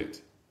avoid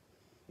it.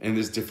 And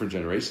there's different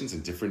generations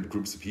and different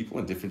groups of people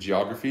and different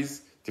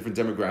geographies, different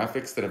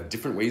demographics that have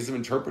different ways of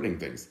interpreting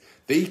things.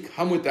 They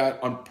come with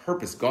that on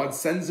purpose. God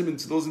sends them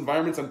into those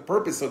environments on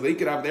purpose so they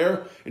could have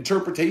their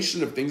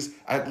interpretation of things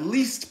at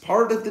least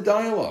part of the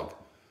dialogue.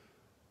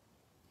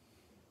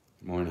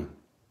 Good morning.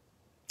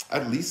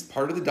 At least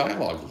part of the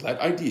dialogue. Let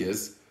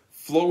ideas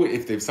flow.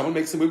 If someone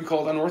makes a movie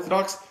called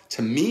Unorthodox,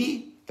 to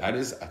me, that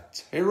is a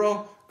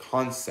Torah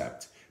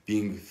concept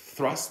being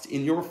thrust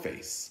in your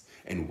face.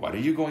 And what are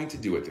you going to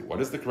do with it?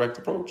 What is the correct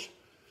approach?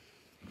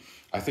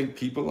 I think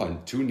people are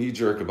too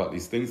knee-jerk about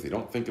these things. They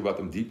don't think about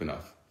them deep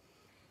enough.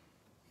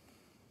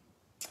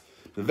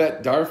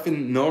 Vet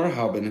darfen nor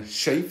haben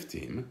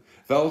shaftim,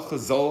 welche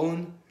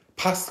sollen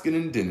pasken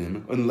and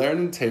dinim, and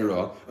learning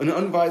Torah, and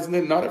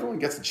unweisen. Not everyone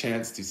gets a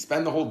chance to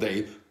spend the whole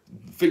day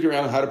figuring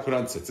out how to put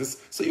on tzitzis.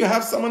 So you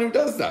have someone who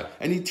does that.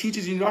 And he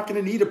teaches you. You're not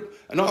going to need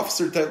an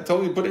officer to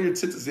tell you to put on your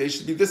tzitzis. They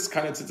should be this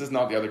kind of tzitzis,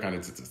 not the other kind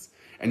of tzitzis.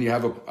 And you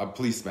have a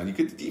policeman. You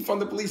could defund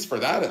the police for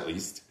that at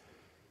least.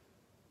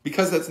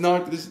 Because there's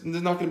not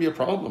going to be a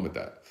problem with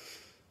that.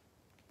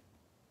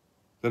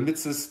 The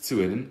mitzvahs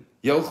tuin,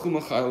 yelchu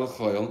machayel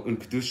choyel and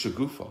kedusha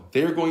gufa.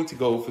 They are going to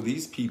go, for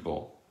these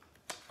people,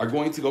 are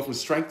going to go from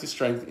strength to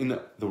strength in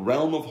the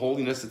realm of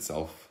holiness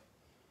itself,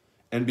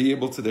 and be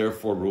able to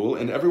therefore rule.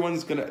 And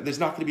there's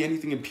not going to be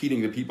anything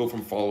impeding the people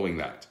from following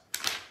that.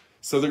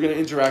 So they're going to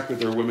interact with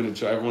their women and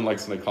children. Everyone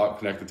likes to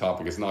connect the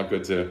topic. It's not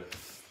good to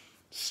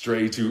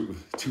stray too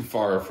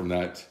far from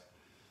that.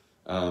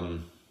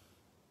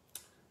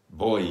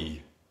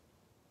 Boy,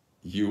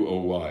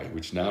 U-O-Y,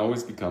 which now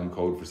has become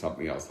code for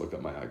something else. Look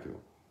up my haiku.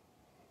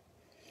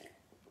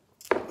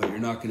 But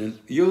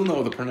you'll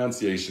know the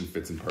pronunciation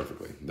fits in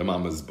perfectly. The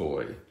mama's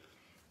boy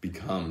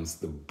becomes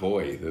the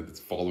boy that's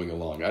following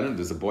along.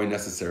 Does a boy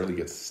necessarily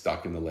get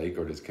stuck in the lake,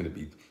 or can it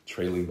be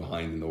trailing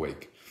behind in the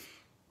wake?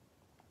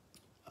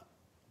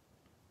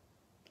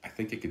 I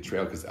think it could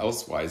trail because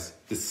elsewise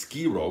the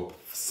ski rope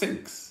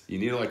sinks. You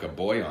need like a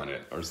buoy on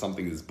it or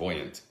something that's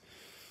buoyant.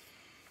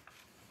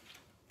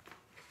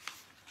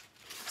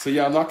 So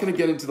yeah, I'm not going to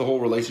get into the whole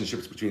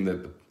relationships between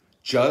the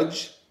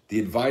judge, the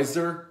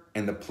advisor,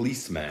 and the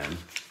policeman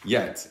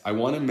yet. I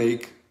want to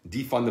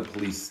defund the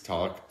police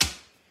talk.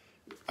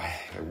 I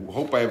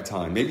hope I have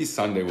time. Maybe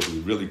Sunday will be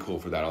really cool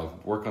for that. I'll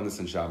work on this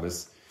on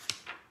Shabbos.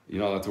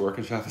 You're not allowed to work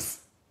on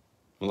Shabbos?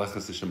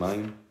 Melechas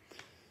Shemayim?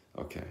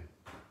 Okay.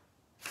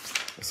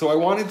 So I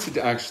wanted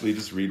to actually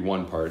just read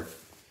one part.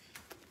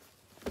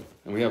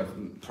 And we have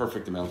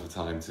perfect amount of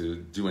time to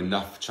do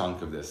enough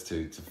chunk of this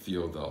to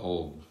feel the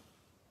whole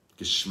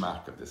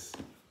geschmack of this.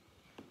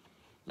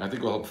 And I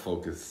think we'll help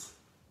focus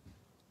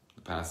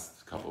the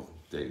past couple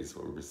of days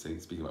where we were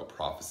speaking about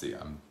prophecy.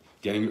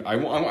 I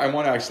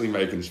want to actually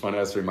make, and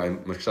Shemana Esrei, my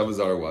Machshavah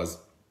Zara was,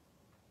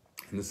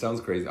 and this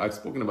sounds crazy, I've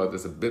spoken about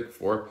this a bit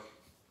before,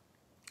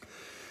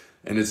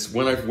 and it's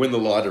when I win the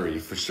lottery,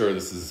 for sure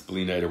this is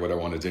Bli Neder, what I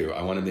want to do.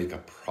 I want to make a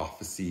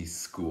prophecy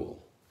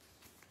school.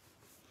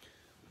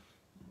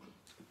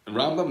 And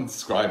Rambam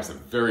describes a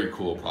very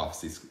cool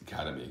prophecy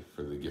academy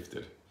for the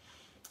gifted.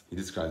 He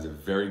describes a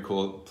very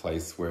cool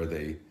place where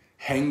they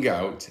hang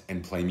out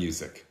and play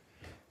music.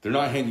 They're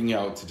not hanging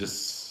out to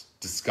just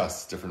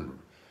discuss different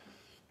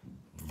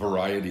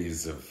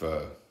varieties of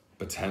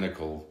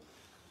botanical,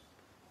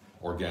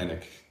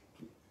 organic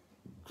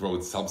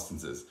growth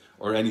substances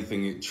or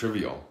anything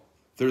trivial.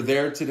 They're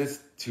there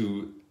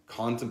to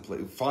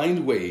contemplate,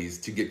 find ways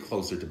to get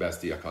closer to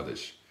Besti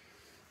HaKadosh.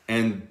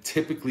 And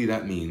typically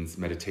that means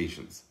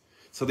meditations.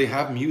 So they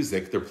have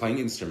music, they're playing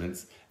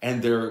instruments,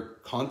 and they're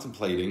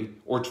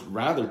contemplating, or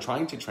rather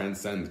trying to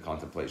transcend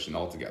contemplation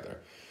altogether.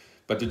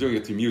 But they're doing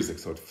it through music,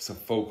 so it's a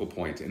focal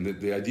point. And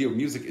the idea of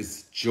music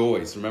is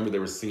joy. So remember, they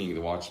were singing,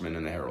 the Watchman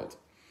and the Herald.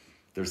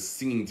 They're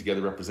singing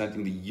together,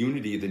 representing the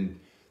unity,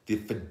 the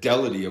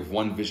fidelity of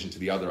one vision to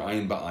the other,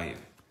 ayin ba'ayin.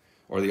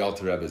 Or the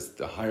Alter Rebbe's,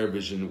 the higher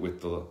vision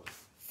with the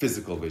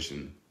physical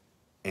vision.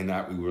 And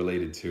that we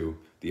related to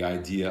the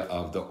idea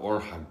of the Or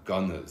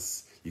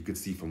Haganas. You could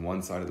see from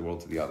one side of the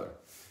world to the other.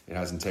 It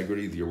has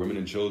integrity, your women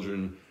and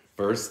children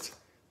first,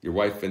 your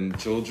wife and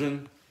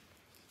children.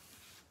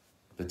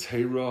 The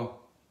Torah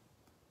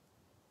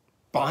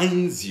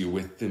binds you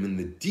with them in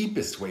the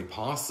deepest way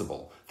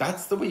possible.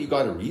 That's the way you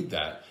got to read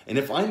that. And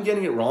if I'm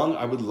getting it wrong,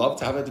 I would love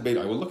to have that debate.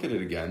 I will look at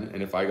it again,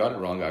 and if I got it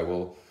wrong, I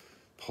will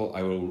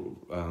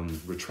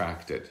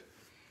retract it.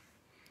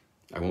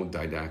 I won't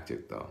didact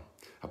it though.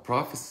 A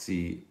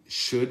prophecy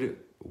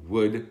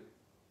would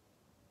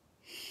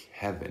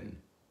heaven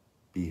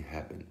be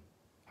heaven.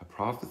 A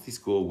prophecy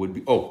school would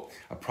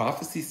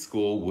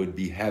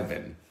be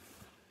heaven.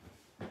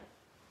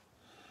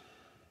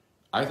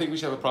 I think we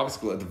should have a prophecy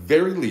school. At the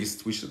very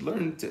least, we should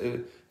learn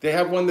to... They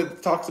have one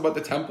that talks about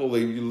the temple.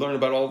 You learn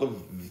about all the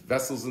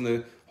vessels in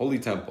the Holy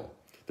Temple.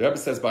 The Rebbe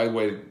says, by the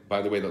way,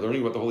 that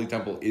learning about the Holy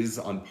Temple is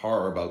on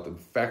par about the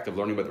fact of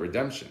learning about the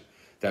redemption.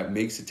 That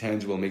makes it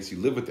tangible and makes you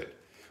live with it.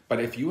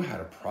 But if you had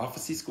a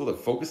prophecy school that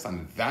focused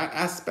on that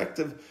aspect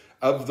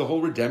of the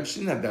whole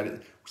redemption, and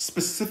that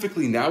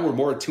specifically now we're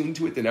more attuned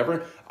to it than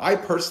ever, I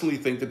personally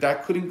think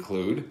that could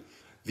include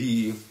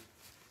the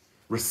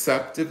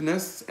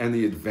receptiveness and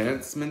the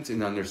advancement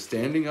in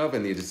understanding of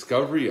and the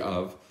discovery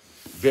of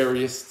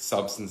various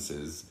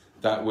substances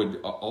that would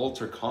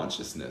alter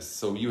consciousness.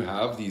 So you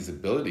have these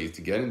abilities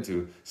to get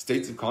into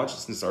states of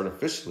consciousness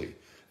artificially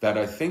that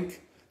I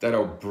think that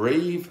a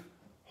brave,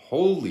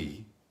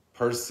 holy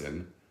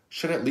person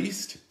should at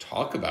least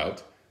talk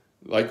about,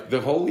 like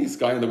the holiest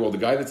guy in the world, the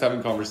guy that's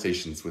having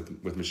conversations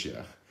with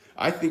Mashiach.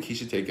 I think he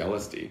should take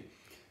LSD,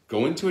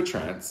 go into a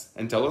trance,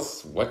 and tell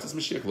us, what does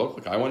Mashiach look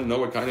like? I want to know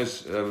what kind of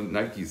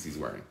Nikes he's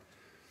wearing.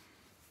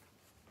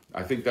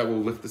 I think that will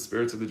lift the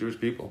spirits of the Jewish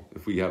people.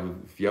 If you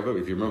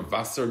remember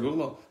Vassar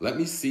Gula, let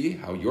me see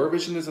how your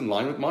vision is in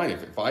line with mine.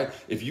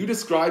 If you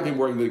describe him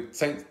wearing the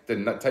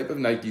type of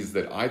Nikes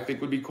that I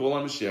think would be cool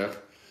on Mashiach,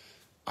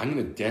 I'm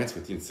going to dance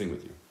with you and sing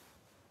with you.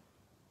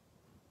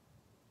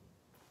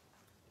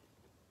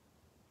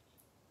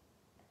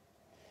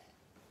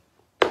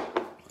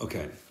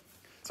 Okay,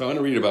 so I'm going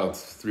to read about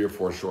 3 or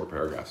 4 short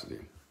paragraphs with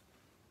you.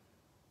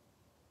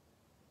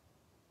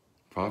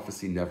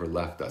 Prophecy never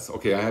left us.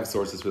 Okay, I have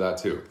sources for that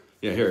too.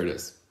 Yeah, here it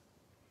is.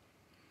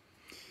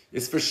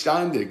 It's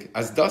verstandig,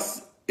 as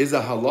das is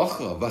a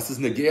halacha, was is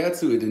negea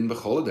zu it in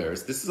bechol.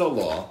 This is a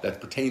law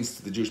that pertains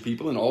to the Jewish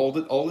people in all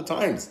the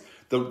times.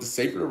 The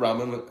sacred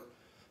Rambam,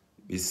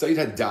 Yisayid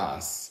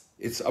Hadas,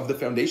 it's of the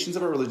foundations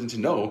of our religion to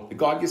know that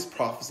God gives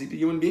prophecy to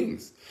human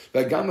beings.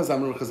 And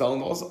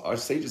also our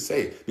sages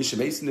say, the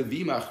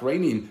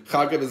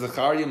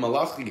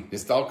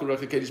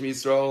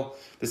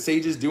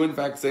sages do in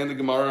fact say in the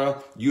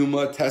Gemara,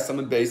 Yuma, Tesam,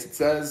 and Beis, it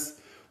says,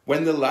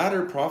 when the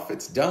latter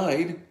prophets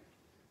died,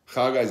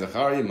 Chagai,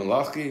 Zachariah,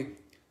 Malachi,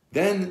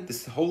 then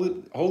this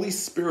Holy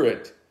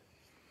Spirit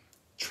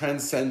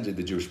transcended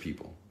the Jewish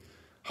people.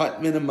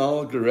 Hatmin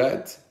Amal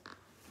Geret,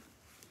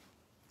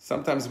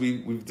 sometimes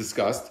we've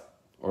discussed,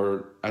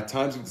 or at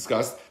times we've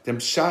discussed, them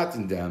pshat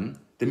in them,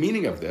 The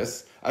meaning of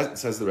this, as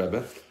says the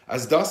Rebbe,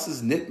 as das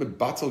is nit mit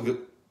batal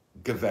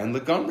geven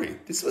legamri.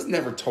 This was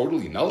never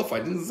totally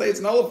nullified. It doesn't say it's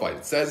nullified.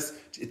 It says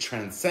it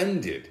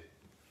transcended.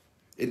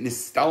 It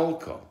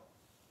nistalka.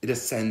 It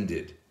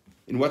ascended.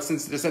 In what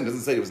sense did it ascend? It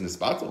doesn't say it was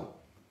nisbatal.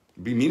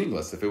 It'd be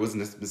meaningless. If it was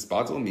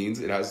nisbatal, it means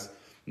it has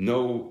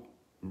no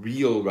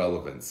real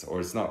relevance, or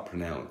it's not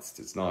pronounced.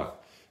 It's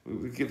not.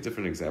 We give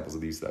different examples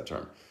of the use of that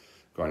term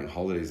regarding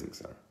holidays,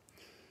 etc.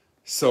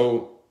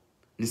 So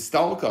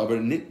nistalka,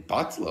 but nit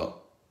batla,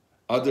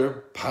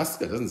 other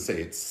pascha doesn't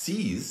say it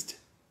ceased.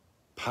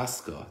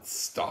 Pascha, it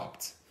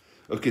stopped.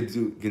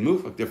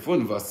 Genug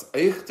davon, was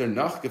euch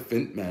danach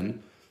gefindt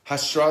man,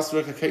 hashras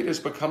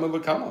rekakedesh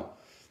bekama.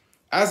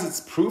 As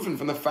it's proven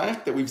from the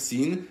fact that we've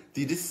seen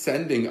the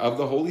descending of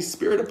the Holy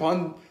Spirit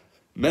upon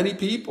many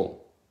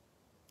people.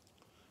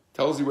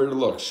 Tells you where to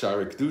look.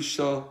 Shari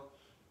Kedusha,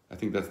 I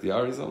think that's the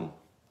Arizal.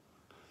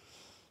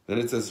 Then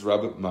it says,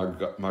 Rabbi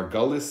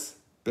Margalis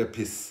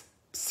Bepis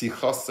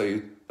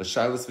Psichosei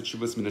L'Shailas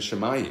V'Tshuvas Min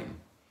HaShemayim,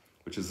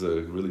 which is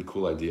a really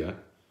cool idea.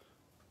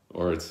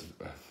 Or it's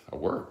a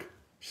work.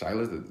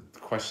 Shailas, the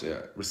question,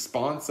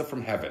 response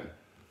from heaven.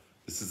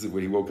 This is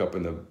where he woke up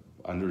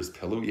under his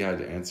pillow. He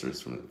had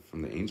answers from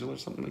the angel or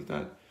something like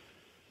that.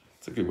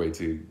 It's a good way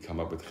to come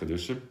up with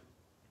Chedushim.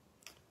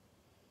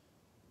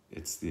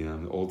 It's the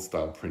old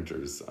style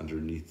printers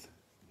underneath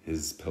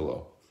his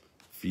pillow,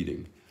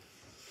 feeding.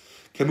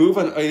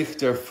 Kemuvan euch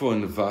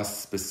davon,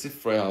 was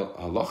besifrei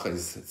halacha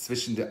is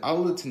zwischen der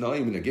alle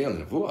Tanaim in Agel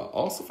and Nevuah.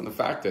 Also from the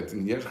fact that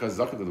in Yesh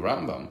Chazakah of the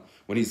Rambam,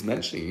 when he's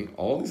mentioning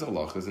all these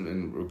halachas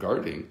and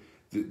regarding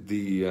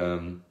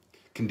the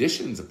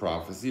conditions of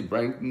prophecy,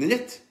 bring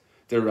nit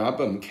the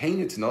Rambam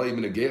kain Tanaim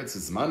in Agel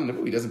tzman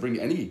Nevuah. He doesn't bring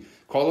any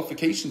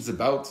qualifications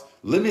about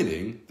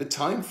limiting the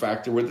time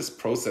factor where this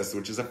process,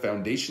 which is a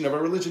foundation of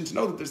our religion, to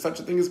know that there's such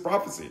a thing as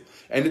prophecy,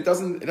 and it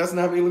doesn't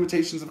have any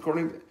limitations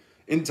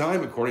in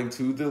time according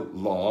to the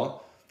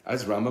law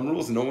as Rambam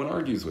rules. No one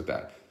argues with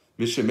that.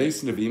 And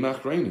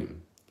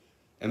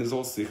there's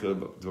all sikha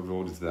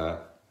devoted to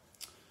that,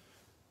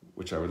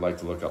 which I would like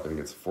to look up. I think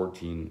it's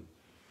 14,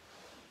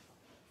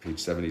 page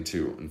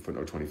 72 in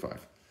footnote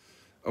 25.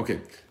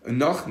 Okay,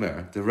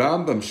 Nachmer, the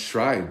Rambam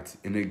schreibt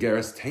in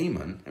Igeres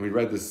Teiman, and we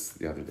read this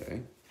the other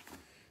day.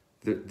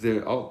 The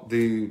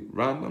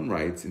Rambam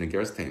writes in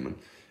Igeres Teiman,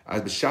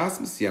 as b'shas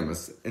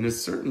mesyemas, in a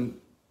certain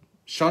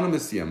shana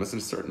mesyemas, in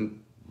a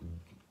certain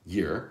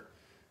year,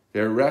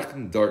 there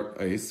rechn dart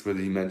eis, where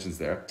he mentions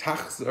there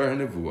tachzar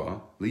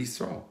nevuah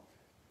liYisrael.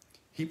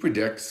 He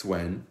predicts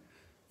when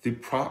the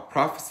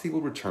prophecy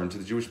will return to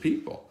the Jewish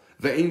people.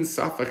 Ve'ein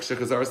safek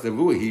shechazaras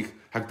nevuah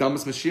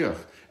hakdamas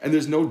Mashiach. And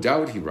there's no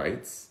doubt, he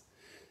writes,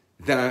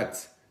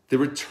 that the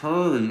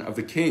return of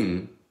the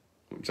king,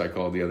 which I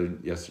called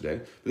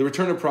yesterday, the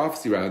return of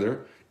prophecy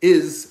rather,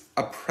 is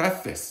a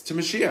preface to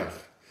Mashiach.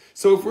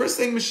 So if we're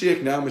saying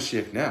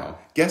Mashiach now,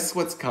 guess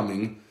what's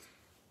coming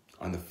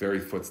on the very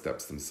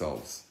footsteps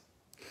themselves?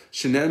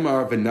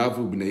 Shenemar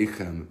v'navu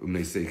b'neichem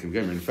u'b'neiseikim.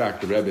 In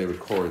fact, the Rebbe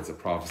records a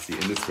prophecy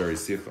in this very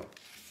sikha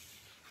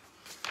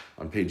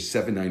on page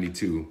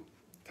 792,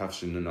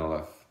 Tafshin Nun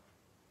Aleph.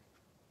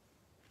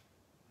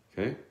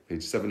 Okay,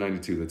 page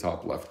 792, the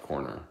top left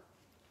corner,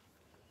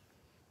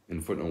 in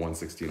footnote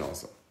 116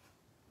 also.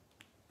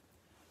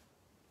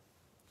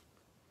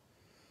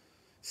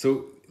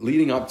 So,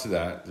 leading up to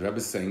that, the Rebbe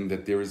is saying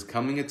that there is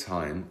coming a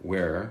time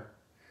where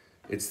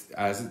it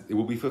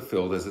will be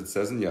fulfilled, as it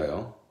says in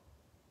Yael,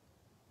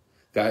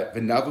 that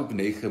v'navu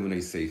b'neichem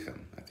u'neiseihem.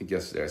 I think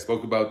yesterday I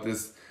spoke about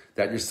this,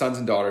 that your sons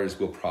and daughters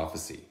will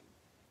prophesy.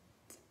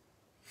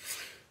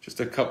 Just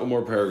a couple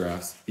more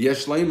paragraphs.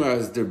 Yesh leimar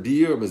as der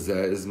bir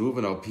bezeh is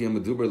moving al piyam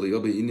meduber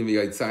li'il be'inim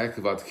v'yatzayach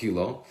k'vat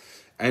chilo.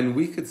 And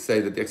we could say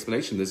that the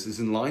explanation of this is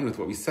in line with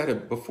what we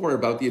said before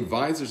about the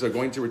advisors are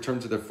going to return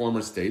to their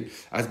former state,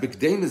 as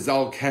b'kdei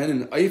mezal ken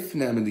and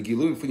eifnem and the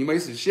gilum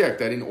f'yimais Mashiach,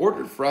 that in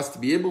order for us to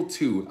be able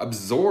to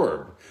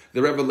absorb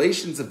the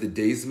revelations of the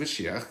days of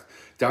Mashiach,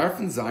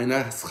 darfen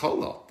zayna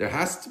haschala, there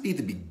has to be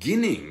the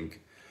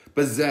beginning,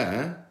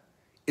 bezeh,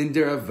 in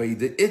der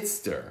aveda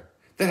itzter.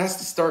 That has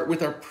to start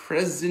with our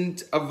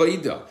present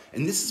Aveda.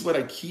 And this is what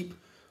I keep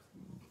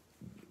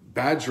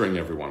badgering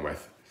everyone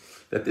with.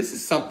 That this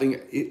is something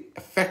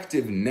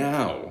effective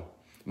now.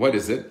 What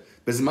is it?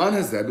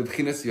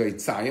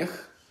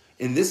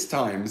 In this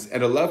times,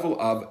 at a level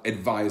of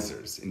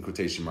advisors, in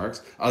quotation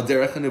marks, al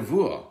derech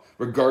nevuah,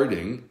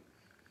 regarding,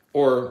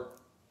 or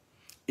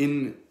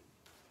in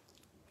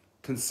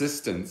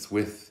consistence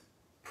with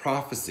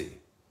prophecy.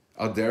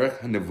 Al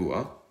derech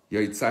nevuah,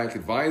 yaitzaych,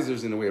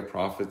 advisors in the way of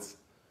prophets,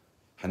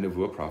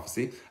 Hanavua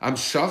prophecy.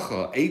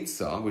 Amshacha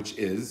Eitzah, which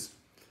is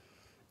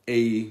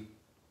a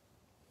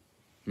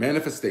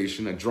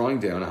manifestation, a drawing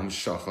down,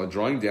 Amshacha,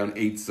 drawing down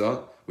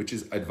Eitzah, which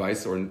is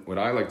advice or what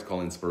I like to call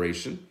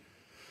inspiration.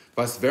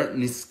 Vasver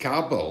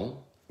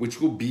Niskabel,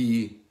 which will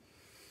be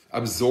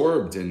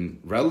absorbed and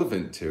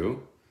relevant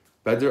to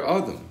Beder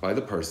Adam, by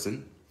the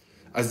person.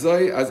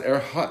 Azay as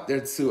Erhat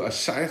Dertzu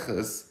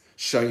Ashaychas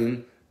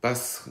Shayin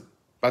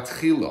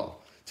Batchila,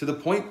 to the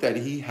point that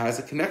he has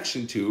a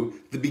connection to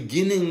the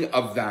beginning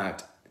of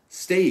that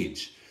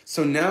stage.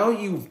 So now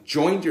you've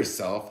joined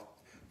yourself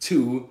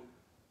to,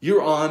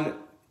 you're on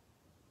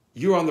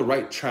the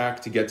right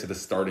track to get to the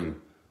starting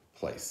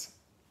place.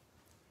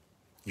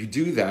 You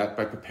do that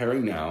by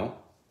preparing now,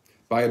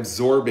 by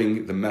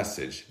absorbing the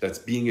message that's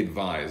being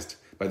advised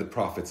by the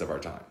prophets of our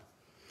time.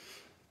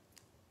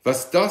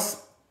 Was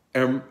das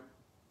ermöglicht,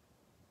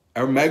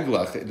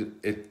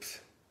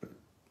 it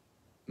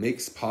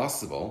makes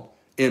possible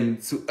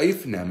zu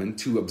aufnehmen,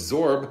 to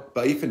absorb,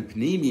 ba'ifin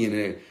pnimi, in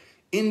an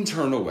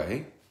internal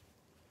way,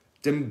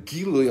 dem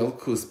Gilui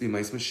Elkus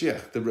b'mais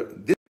Mashiach,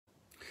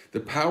 the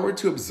power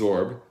to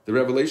absorb the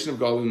revelation of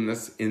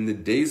godliness in the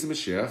days of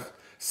Mashiach,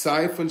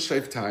 sei von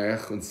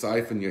Sheiftayach und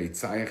sei von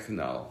Yoitzayach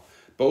Nal,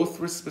 both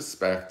with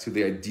respect to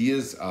the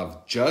ideas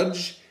of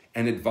judge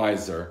and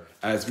advisor,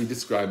 as we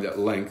described at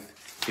length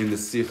in the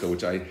Sikha,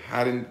 which I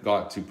hadn't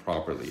got to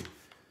properly.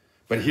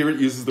 But here it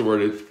uses the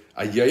word,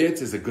 a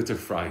yayet is a guter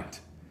Freund,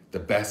 the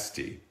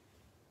bestie.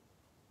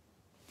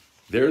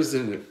 There's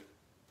an...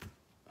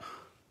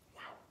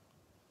 Wow.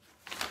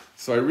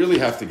 So I really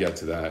have to get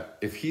to that.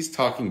 If he's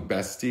talking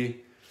bestie,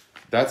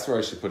 that's where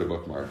I should put a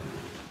bookmark.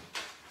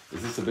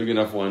 Is this a big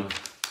enough one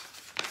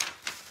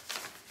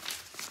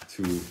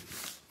to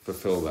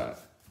fulfill that,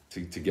 to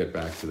get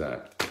back to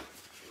that?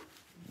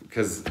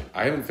 Because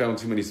I haven't found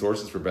too many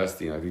sources for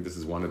bestie, and I think this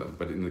is one of them.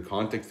 But in the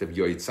context of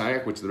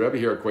Yoitzayak, which the Rebbe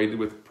here equated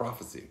with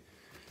prophecy.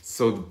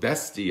 So the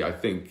bestie, I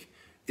think,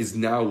 is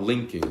now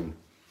linking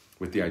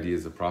with the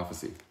ideas of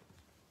prophecy.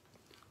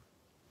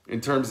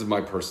 In terms of my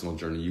personal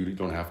journey, you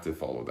don't have to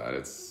follow that.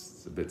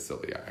 It's a bit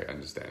silly, I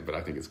understand, but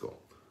I think it's cool.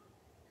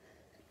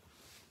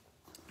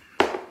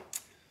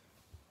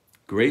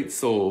 Great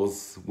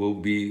souls will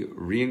be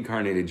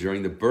reincarnated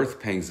during the birth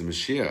pangs of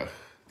Mashiach,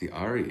 the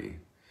Ari.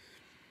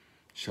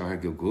 Shar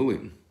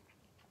Gilgulim.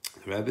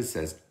 The Rebbe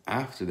says,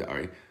 after the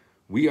Ari,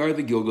 we are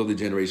the Gilgul, the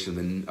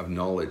generation of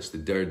knowledge, the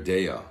Der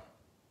Deya,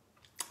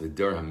 the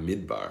Der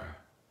Hamidbar,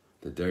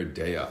 the Der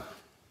Deya,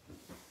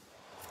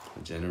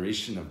 the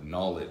generation of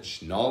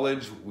knowledge.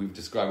 Knowledge, we've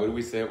described, what did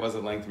we say it was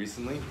at length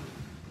recently?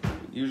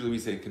 Usually we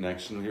say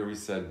connection. Here we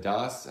said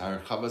Das,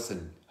 Harchavas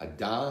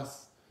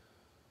Hadas.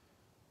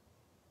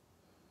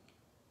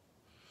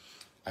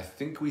 I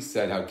think we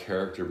said how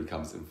character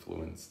becomes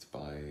influenced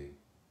by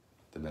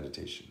the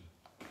meditation.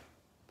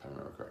 If I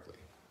remember correctly.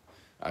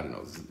 I don't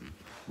know,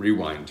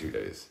 rewind 2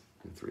 days,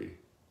 3.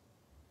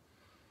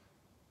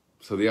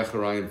 So the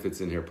Acharayim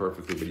fits in here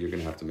perfectly, but you're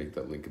going to have to make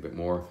that link a bit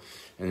more.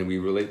 And then we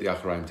relate the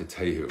Acharayim to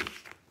Tehu.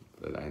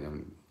 But I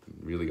haven't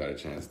really got a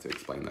chance to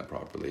explain that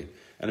properly.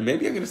 And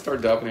maybe I'm going to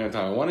start doubling on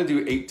time. I want to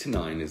do 8 to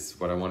 9 is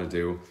what I want to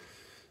do.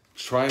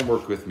 Try and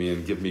work with me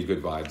and give me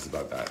good vibes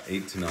about that.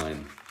 8 to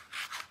 9.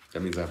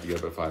 That means I have to get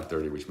up at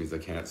 5:30, which means I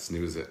can't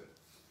snooze it.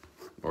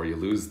 Or you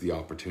lose the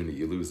opportunity,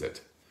 you lose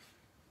it.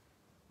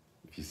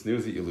 If you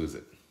snooze it, you lose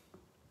it.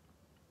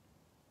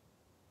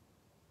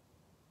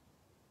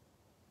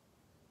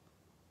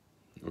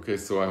 Okay,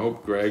 so I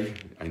hope,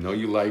 Greg, I know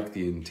you like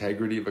the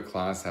integrity of a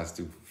class has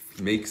to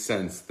make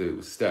sense,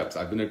 the steps.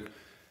 I've been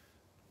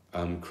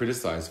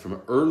criticized from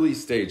an early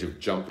stage of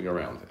jumping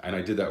around, and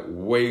I did that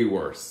way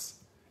worse.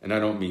 And I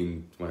don't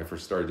mean when I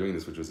first started doing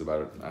this, which was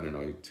about, I don't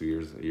know, 2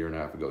 years, a year and a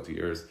half ago, 2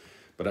 years.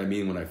 But I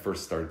mean when I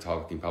first started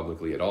talking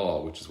publicly at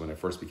all, which is when I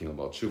first became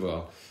about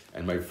Tshuva.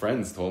 And my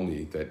friends told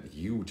me that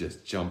you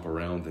just jump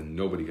around and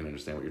nobody can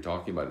understand what you're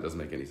talking about. It doesn't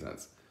make any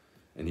sense.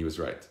 And he was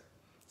right.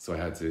 So I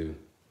had to,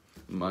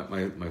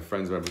 my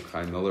friends, Rabbi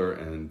Chaim Miller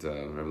and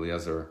Rabbi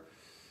Eliezer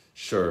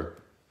Sher,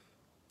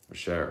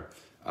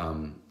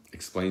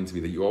 explained to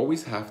me that you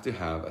always have to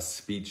have a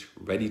speech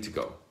ready to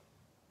go.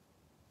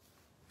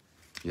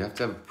 You have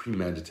to have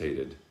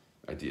premeditated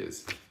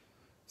ideas.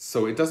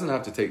 So it doesn't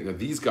have to take,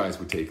 these guys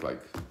would take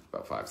like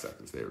about 5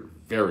 seconds. They're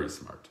very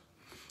smart,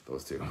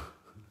 those two.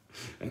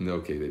 And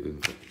okay,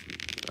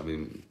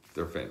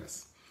 they're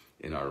famous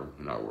in our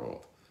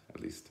world,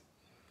 at least.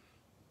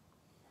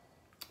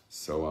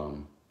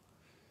 So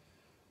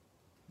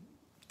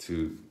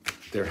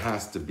there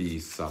has to be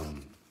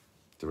some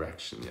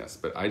direction, yes.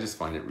 But I just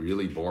find it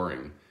really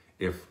boring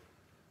if,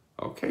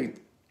 okay,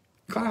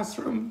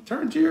 classroom,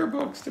 turn to your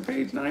books to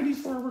page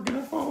 94. We're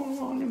going to follow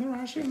along in the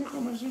Rashi and the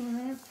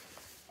Chumash.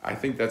 I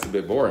think that's a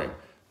bit boring.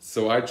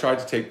 So I tried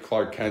to take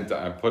Clark Kent.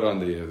 I put on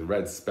the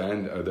red those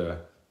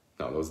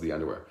are the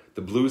underwear.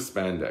 The blue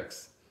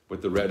spandex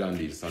with the red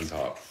undies on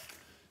top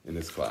in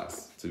this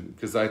class.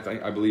 Because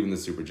I believe in the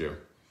super Jew.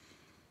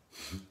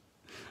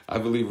 I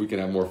believe we can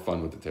have more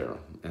fun with the Torah.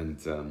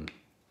 And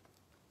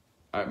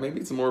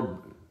maybe it's a more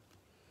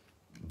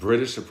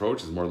British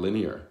approach, it's more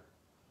linear.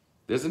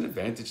 There's an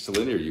advantage to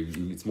linear.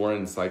 It's more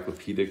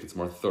encyclopedic, it's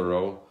more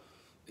thorough,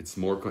 it's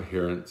more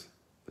coherent.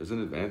 There's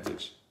an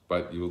advantage.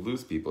 But you will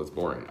lose people, it's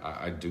boring.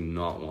 I do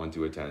not want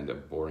to attend a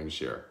boring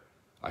share.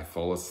 I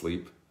fall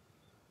asleep,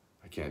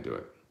 I can't do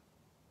it.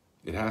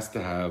 It has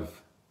to have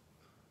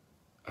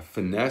a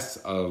finesse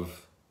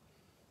of,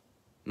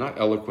 not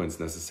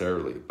eloquence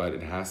necessarily, but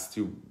it has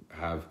to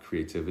have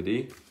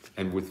creativity.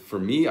 And for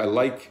me, I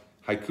like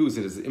haikus,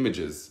 it has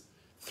images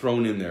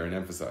thrown in there and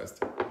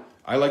emphasized.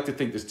 I like to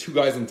think there's two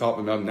guys on top of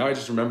a mountain. Now I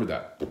just remember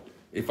that.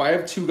 If I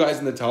have two guys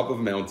on the top of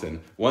a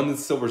mountain, one is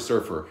a silver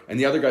surfer, and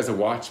the other guy's a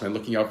watchman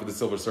looking out for the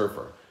silver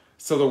surfer.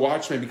 So the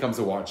watchman becomes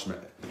a watchman.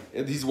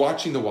 He's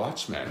watching the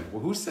watchman.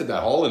 Well, who said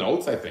that? Hall &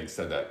 Oates, I think,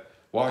 said that.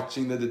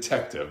 Watching the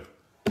detective.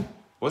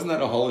 Wasn't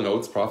that a Hall &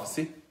 Oates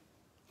prophecy?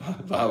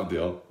 Loud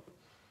deal.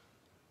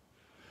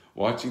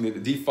 Watching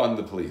defund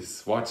the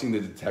police. Watching the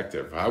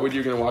detective. How would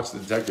you going to watch the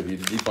detective? You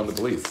defund the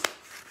police.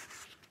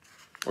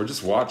 Or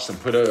just watch them.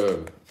 Put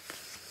a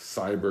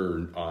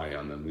cyber eye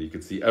on them. You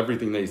could see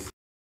everything they see.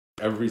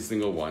 Every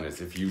single one, as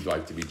if you'd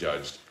like to be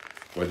judged,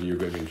 whether you're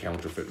giving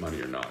counterfeit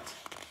money or not.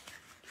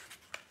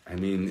 I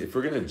mean, if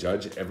we're going to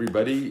judge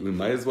everybody, we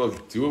might as well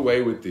do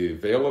away with the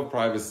veil of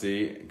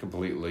privacy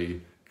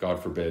completely,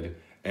 God forbid,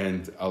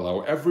 and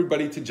allow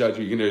everybody to judge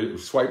you. You're going to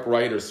swipe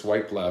right or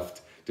swipe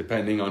left,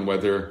 depending on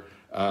whether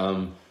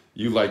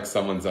you like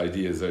someone's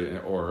ideas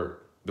or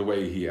the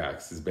way he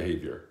acts, his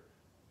behavior.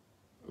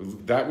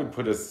 That would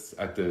put us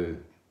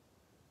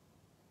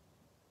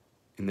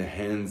in the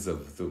hands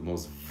of the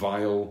most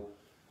vile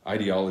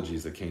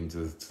ideologies that came to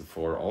the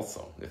fore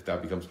also. If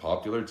that becomes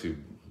popular, to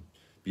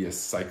be a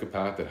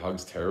psychopath that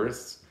hugs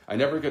terrorists. I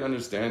never could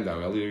understand how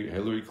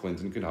Hillary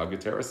Clinton could hug a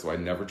terrorist, so I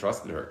never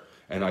trusted her.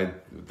 And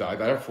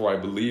therefore I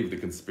believe the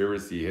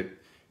conspiracy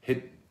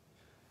hit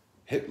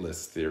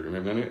list theory.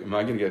 Am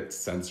I going to get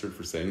censored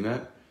for saying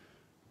that?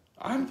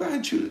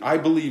 I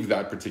believe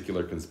that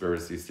particular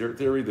conspiracy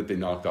theory that they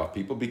knocked off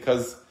people,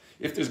 because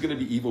if there's going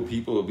to be evil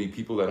people, it'll be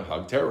people that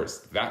hug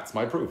terrorists. That's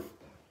my proof.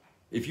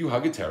 If you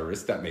hug a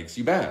terrorist, that makes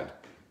you bad.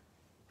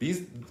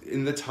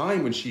 In the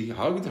time when she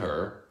hugged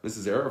her,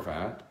 Mrs.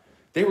 Arafat,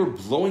 they were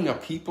blowing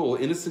up people,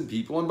 innocent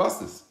people on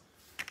buses.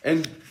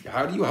 And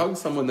how do you hug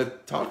someone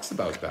that talks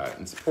about that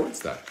and supports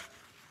that?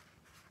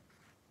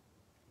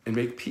 And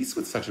make peace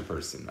with such a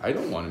person? I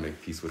don't want to make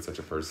peace with such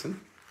a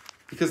person,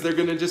 because they're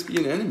going to just be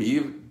an enemy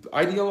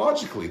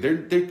ideologically.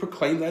 They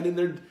proclaim that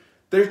in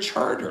their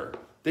charter.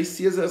 They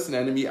see us as an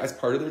enemy as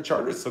part of their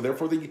charter, so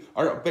therefore they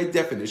are by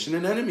definition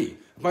an enemy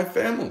of my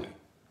family.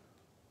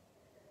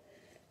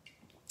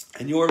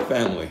 And your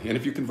family. And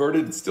if you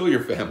converted, it's still your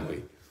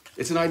family.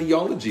 It's an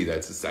ideology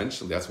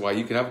that's why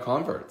you can have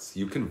converts.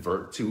 You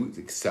convert to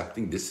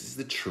accepting this is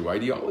the true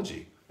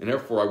ideology. And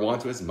therefore I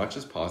want to, as much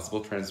as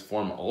possible,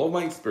 transform all of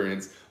my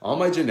experience, all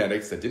my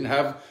genetics that didn't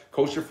have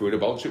kosher food. A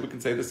Bolshevik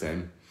can say the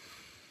same.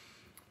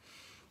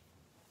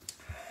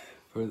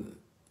 Okay,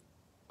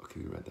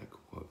 we read that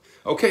quote.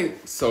 Okay,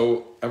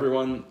 so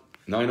everyone,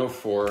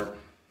 9:04.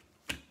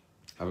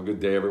 Have a good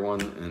day,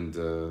 everyone.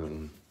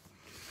 And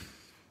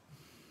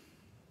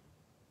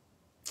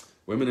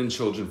women and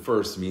children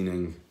first,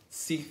 meaning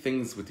see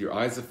things with your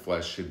eyes of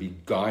flesh, should be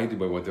guided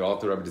by what the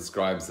Alter Rebbe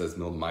describes as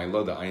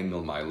milmaila, the ayin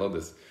milmaila,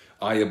 this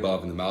eye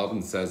above. And the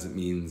Malvin says it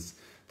means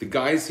the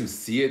guys who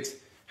see it,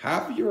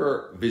 have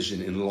your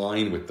vision in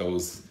line with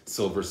those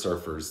silver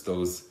surfers,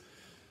 those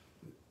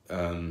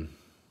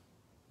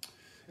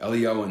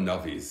Eliyahu and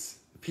Navis.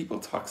 People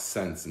talk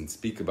sense and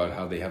speak about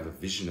how they have a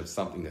vision of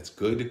something that's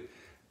good.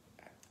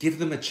 Give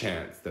them a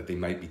chance that they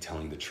might be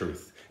telling the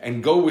truth.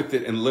 And go with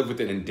it and live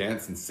with it and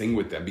dance and sing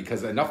with them,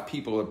 because enough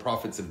people are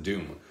prophets of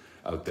doom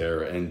out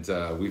there. And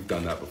we've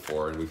done that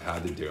before, and we've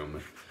had the doom.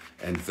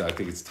 And I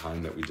think it's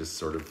time that we just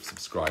sort of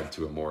subscribe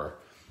to a more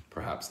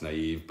perhaps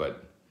naive,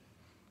 but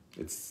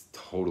it's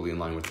totally in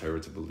line with Torah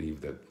to believe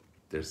that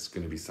there's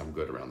going to be some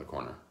good around the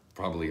corner,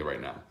 probably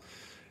right now.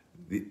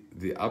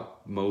 The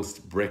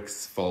upmost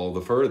bricks fall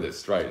the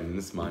furthest, right? And in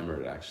this mimer,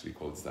 it actually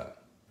quotes that.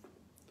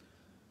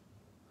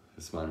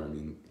 This mimer,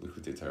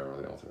 Likutei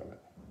Torah, the Alter Rebbe.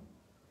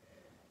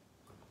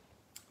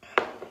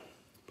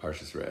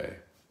 Parshas Re'eh.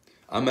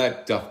 I'm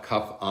at Daf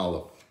Kaf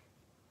Aleph.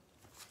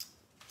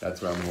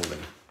 That's where I'm holding.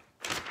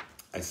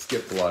 I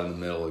skipped a lot in the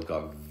middle. It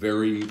got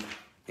very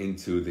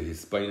into the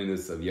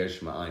hispainus of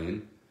Yesh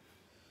Ma'ayin,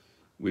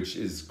 which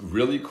is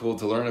really cool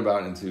to learn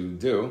about and to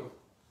do.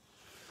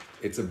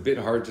 It's a bit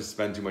hard to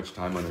spend too much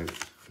time on a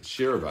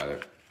shir about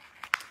it,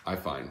 I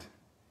find.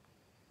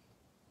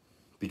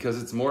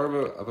 Because it's more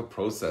of a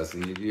process,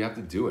 and you have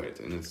to do it.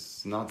 And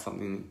it's not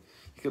something,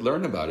 you could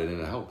learn about it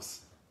and it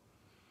helps.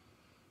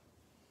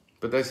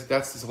 But that's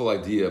this whole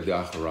idea of the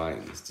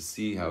Acharayim, is to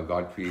see how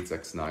God creates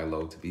ex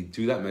nihilo,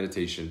 do that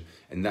meditation,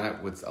 and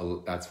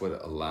that's what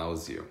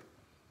allows you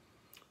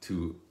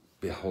to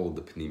behold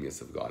the panemius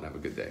of God. Have a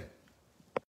good day.